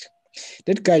oil.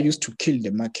 That guy used to kill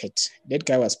the market. That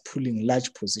guy was pulling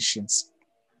large positions.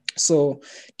 So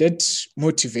that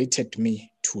motivated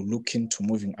me to look into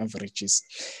moving averages.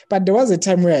 But there was a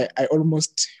time where I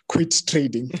almost quit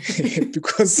trading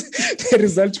because the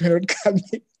results were not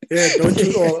coming. Yeah, don't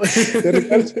you all?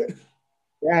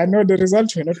 The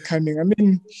results were not coming. I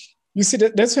mean, you see,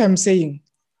 that's why I'm saying,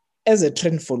 as a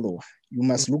trend follower, you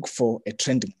must look for a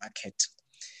trending market.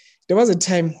 There was a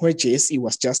time where JSE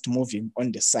was just moving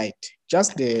on the side,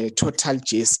 just the total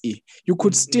JSE. You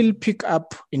could still pick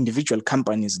up individual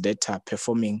companies that are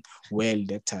performing well,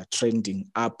 that are trending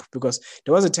up, because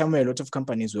there was a time where a lot of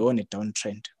companies were on a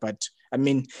downtrend. But I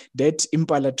mean, that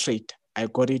Impala trade, I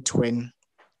got it when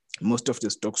most of the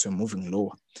stocks were moving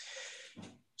lower.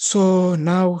 So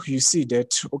now you see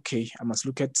that, okay, I must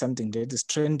look at something that is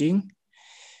trending.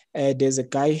 There's a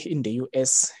guy in the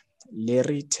US,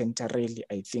 Larry Tentarelli,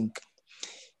 I think.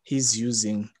 He's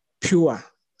using pure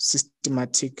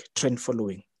systematic trend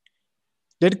following.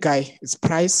 That guy is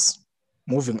price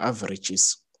moving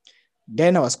averages.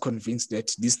 Then I was convinced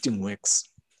that this thing works.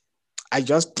 I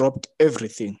just dropped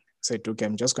everything. Said, okay,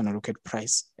 I'm just going to look at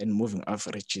price and moving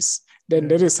averages. Then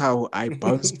that is how I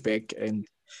bounced back and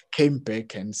came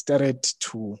back and started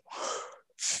to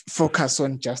focus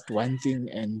on just one thing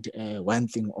and one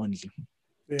thing only.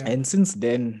 Yeah. And since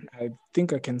then, I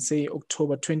think I can say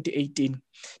October 2018,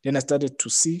 then I started to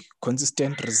see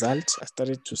consistent results. I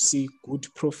started to see good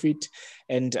profit.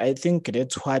 And I think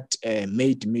that's what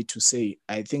made me to say,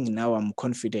 I think now I'm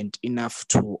confident enough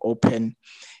to open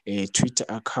a Twitter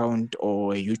account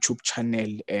or a YouTube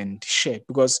channel and share,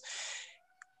 because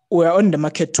we're on the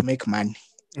market to make money.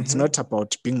 It's not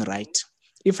about being right.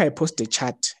 If I post a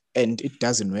chart and it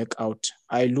doesn't work out,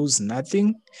 I lose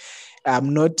nothing.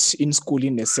 I'm not in school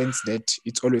in the sense that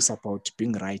it's always about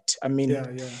being right. I mean,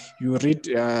 you read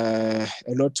a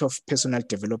lot of personal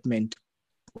development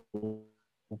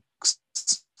books.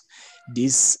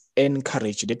 This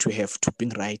encourage that we have to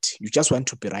being right. You just want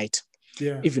to be right.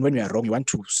 Yeah. Even when you are wrong, you want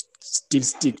to still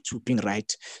stick to being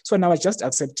right. So now I just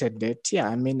accepted that,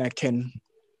 I mean, I can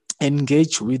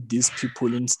engage with these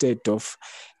people instead of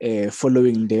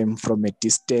following them from a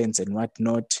distance and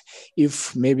whatnot.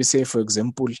 If maybe, say, for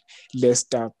example,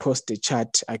 Lester post a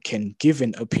chart, I can give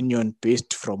an opinion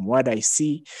based from what I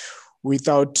see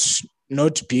without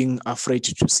not being afraid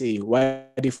to say,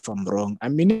 what if I'm wrong? I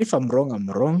mean, if I'm wrong, I'm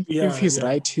wrong. If he's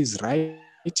right, he's right.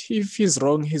 If he's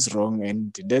wrong, he's wrong.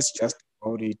 And that's just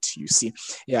about it, you see.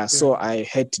 So I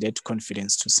had that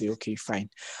confidence to say, okay, fine,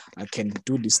 I can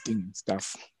do this thing and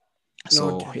stuff.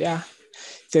 So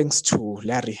thanks to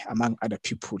Larry, among other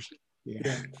people.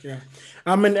 Yeah.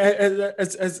 I mean,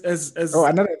 as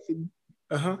another thing.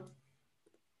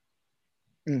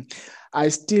 I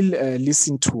still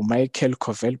listen to Michael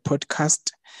Covell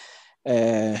podcast.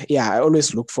 I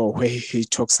always look for where he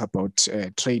talks about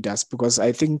traders, because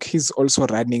I think he's also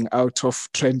running out of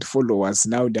trend followers.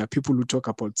 Now there are people who talk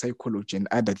about psychology and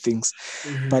other things,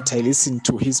 but I listen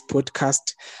to his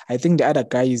podcast. I think the other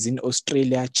guy is in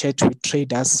Australia, Chat with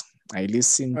Traders. I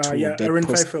listen to that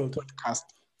podcast.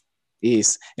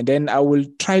 Yes, and then I will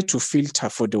try to filter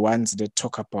for the ones that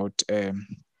talk about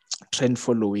trend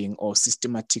following or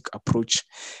systematic approach.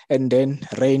 And then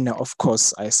Rainer, of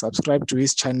course, I subscribe to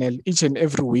his channel each and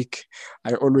every week.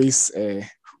 I always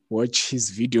watch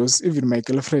his videos. Even my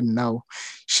girlfriend now,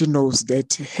 she knows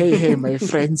that, hey, my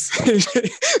friends.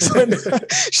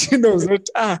 She knows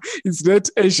that, it's that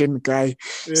Asian guy.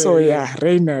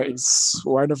 Rainer is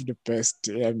one of the best,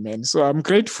 man. So I'm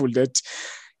grateful that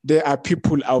there are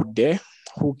people out there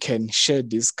who can share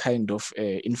this kind of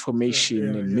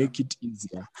information and make it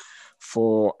easier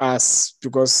for us,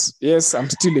 because yes, I'm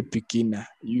still a beginner.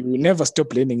 You never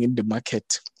stop learning in the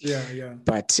market. Yeah.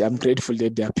 But I'm grateful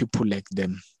that there are people like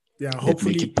them. Yeah, That make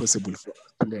hopefully it possible for us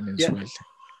to learn as well.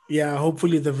 Yeah,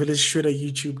 hopefully the Village Trader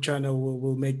YouTube channel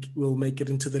will make it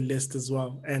into the list as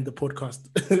well, and the podcast.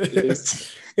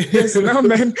 Yes, now,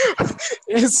 man.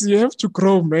 Yes, you have to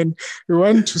grow, man. We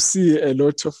want to see a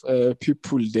lot of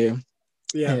people there.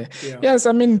 Yeah. Yes,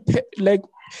 I mean, like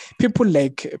people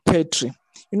like Petri.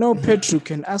 You know, Petri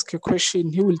can ask a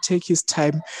question. He will take his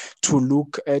time to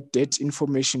look at that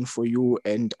information for you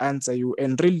and answer you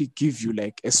and really give you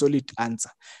like a solid answer,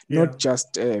 not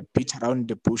just beat around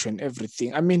the bush and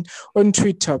everything. I mean, on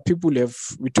Twitter,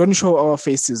 we don't show our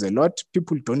faces a lot.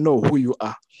 People don't know who you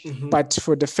are. But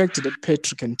for the fact that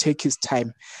Petri can take his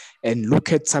time and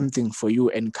look at something for you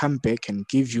and come back and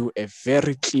give you a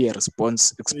very clear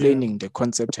response, explaining the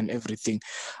concept and everything,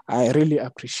 I really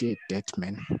appreciate that,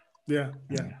 man. Yeah.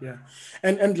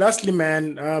 And lastly,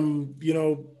 man,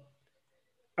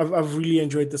 I've really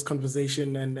enjoyed this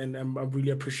conversation, and I'm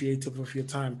really appreciative of your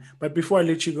time. But before I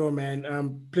let you go,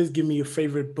 man, please give me your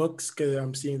favorite books, because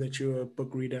I'm seeing that you're a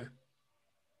book reader.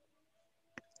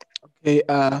 Okay,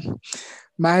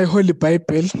 my Holy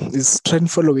Bible is Trend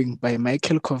Following by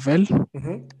Michael Covell.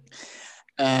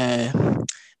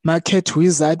 Market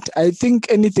Wizard. I think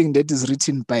anything that is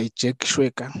written by Jack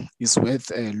Schwager is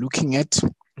worth looking at.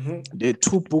 The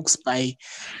 2 books by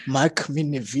Mark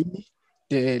Minervini.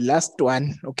 The last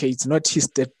one, okay, it's not his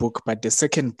third book, but the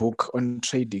second book on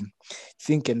trading,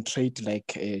 Think and Trade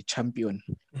Like a Champion.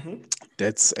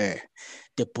 That's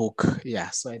the book. Yeah,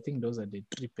 so I think those are the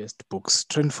 3 best books: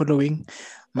 Trend Following,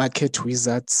 Market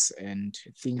Wizards, and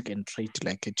Think and Trade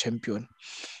Like a Champion.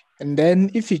 And then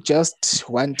if you just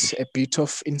want a bit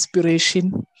of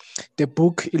inspiration, the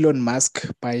book Elon Musk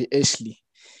by Ashley.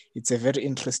 It's a very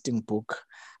interesting book.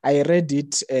 I read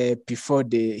it before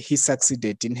he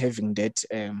succeeded in having that.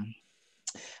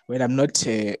 Well, I'm not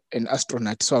an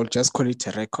astronaut, so I'll just call it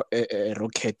a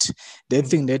rocket. The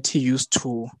thing that he used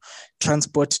to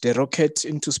transport the rocket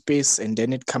into space, and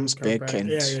then it comes back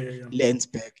and lands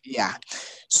back. Yeah.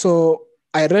 So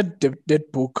I read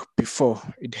that book before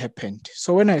it happened.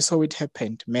 So when I saw it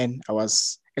happened, man, I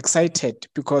was excited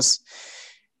because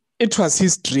it was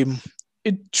his dream.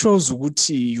 It shows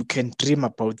Guti you can dream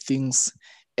about things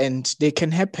and they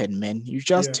can happen, man. You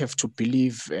just have to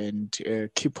believe and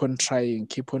keep on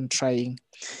trying.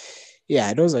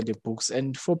 Yeah, those are the books.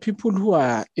 And for people who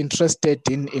are interested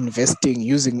in investing,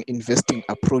 using investing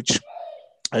approach,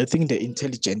 I think The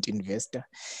Intelligent Investor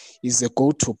is a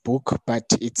go-to book, but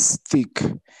it's thick.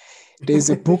 There's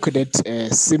a book that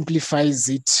simplifies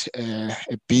it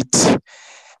a bit.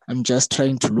 I'm just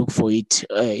trying to look for it.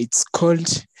 It's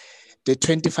called The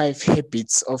 25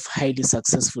 Habits of Highly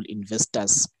Successful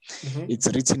Investors. It's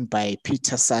written by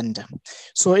Peter Sander.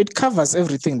 So it covers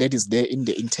everything that is there in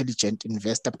The Intelligent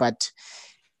Investor, but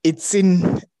it's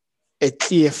in a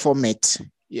clear format.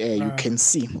 Yeah, you can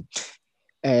see.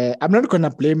 I'm not going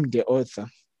to blame the author.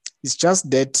 It's just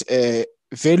that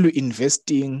value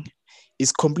investing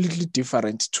is completely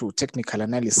different to technical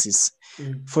analysis.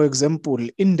 For example,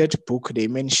 in that book, they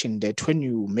mentioned that when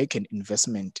you make an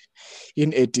investment,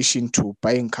 in addition to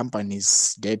buying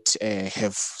companies that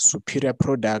have superior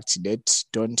products, that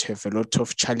don't have a lot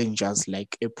of challenges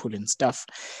like Apple and stuff,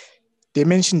 they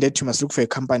mentioned that you must look for a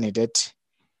company that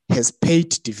has paid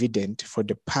dividend for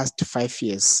the past 5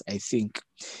 years, I think.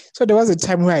 So there was a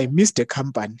time where I missed a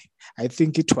company. I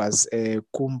think it was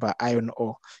Kumba Iron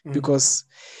Ore, because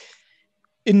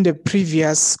in the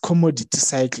previous commodity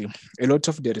cycle, a lot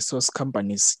of the resource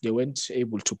companies, they weren't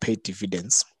able to pay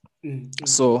dividends.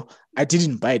 So I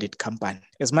didn't buy that company.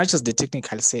 As much as the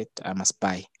technical said I must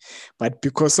buy, but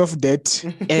because of that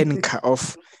anchor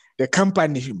of the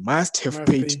company must have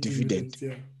paid dividend,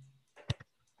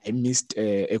 I missed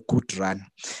a good run.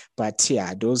 But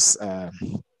yeah, those are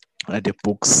the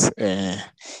books.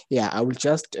 I will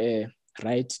just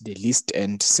write the list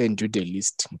and send you the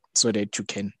list so that you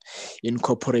can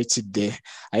incorporate it there.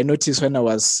 I noticed when I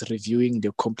was reviewing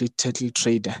the Complete Turtle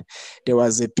Trader, there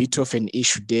was a bit of an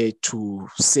issue there to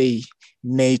say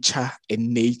nature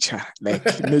and nature, like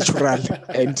natural,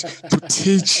 and to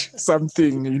teach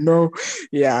something,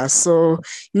 Yeah, so,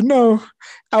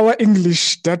 our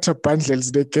English data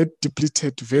bundles, they get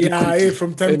depleted very quickly. Yeah,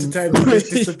 from time to time, they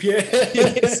just disappear.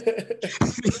 Yes.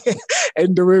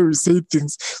 And the way we say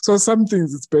things. So some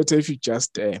things, it's better if you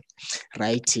just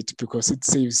write it, because it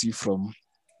saves you from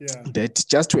that,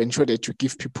 just to ensure that you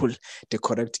give people the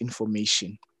correct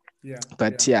information.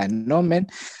 But no, man,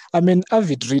 I'm an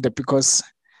avid reader because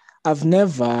I've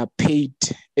never paid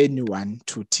anyone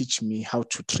to teach me how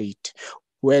to trade.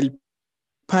 Well,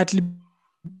 partly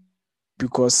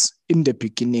because in the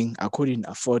beginning, I couldn't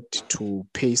afford to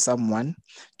pay someone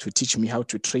to teach me how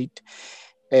to trade.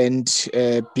 And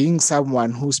being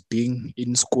someone who's been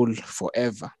in school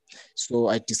forever, so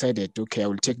I decided, okay, I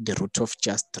will take the route of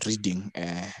just reading.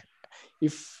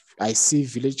 If I see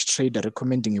Village Trader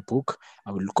recommending a book,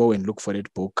 I will go and look for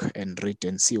that book and read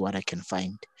and see what I can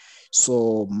find.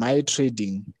 So my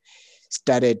trading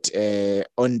started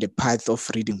on the path of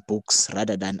reading books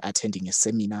rather than attending a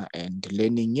seminar and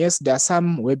learning. Yes, there are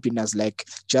some webinars like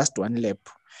Just One Lab.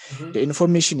 Mm-hmm. The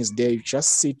information is there. You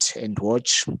just sit and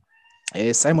watch.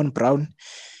 Simon Brown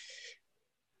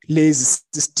lazy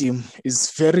system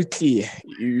is very clear.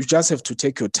 You just have to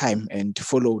take your time and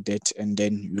follow that, and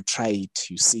then you try it,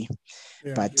 you see.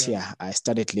 Yeah, I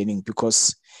started learning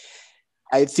because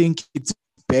I think it's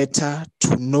better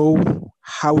to know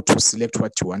how to select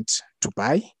what you want to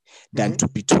buy than to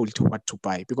be told what to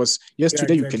buy. Because yes,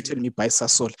 today you can tell me buy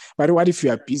Sasol, but what if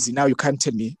you are busy? Now you can't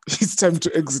tell me it's time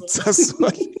to exit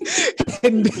Sasol.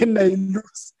 And then I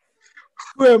lose.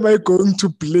 Who am I going to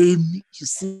blame? You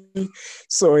see?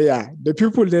 So yeah, the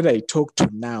people that I talk to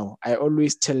now, I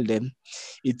always tell them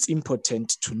it's important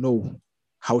to know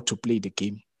how to play the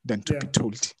game than to be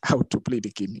told how to play the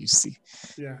game, you see.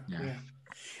 Yeah.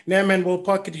 Now, man, we'll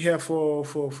park it here for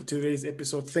today's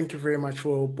episode. Thank you very much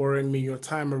for borrowing me your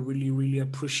time. I really, really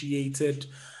appreciate it.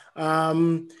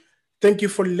 Thank you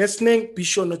for listening. Be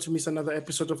sure not to miss another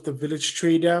episode of The Village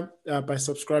Trader by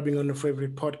subscribing on your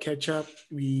favorite podcatcher.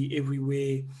 We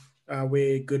everywhere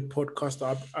where good podcasts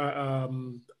are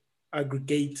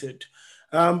aggregated.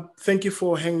 Thank you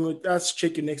for hanging with us.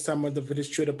 Check you next time on The Village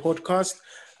Trader podcast.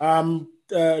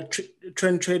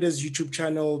 Trend Traders YouTube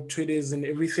channel, traders and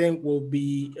everything will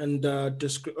be on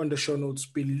the show notes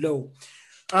below.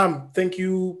 Thank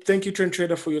you, Trend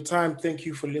Trader, for your time. Thank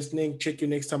you for listening. Check you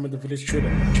next time on The Village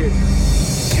Trader.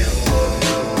 Cheers.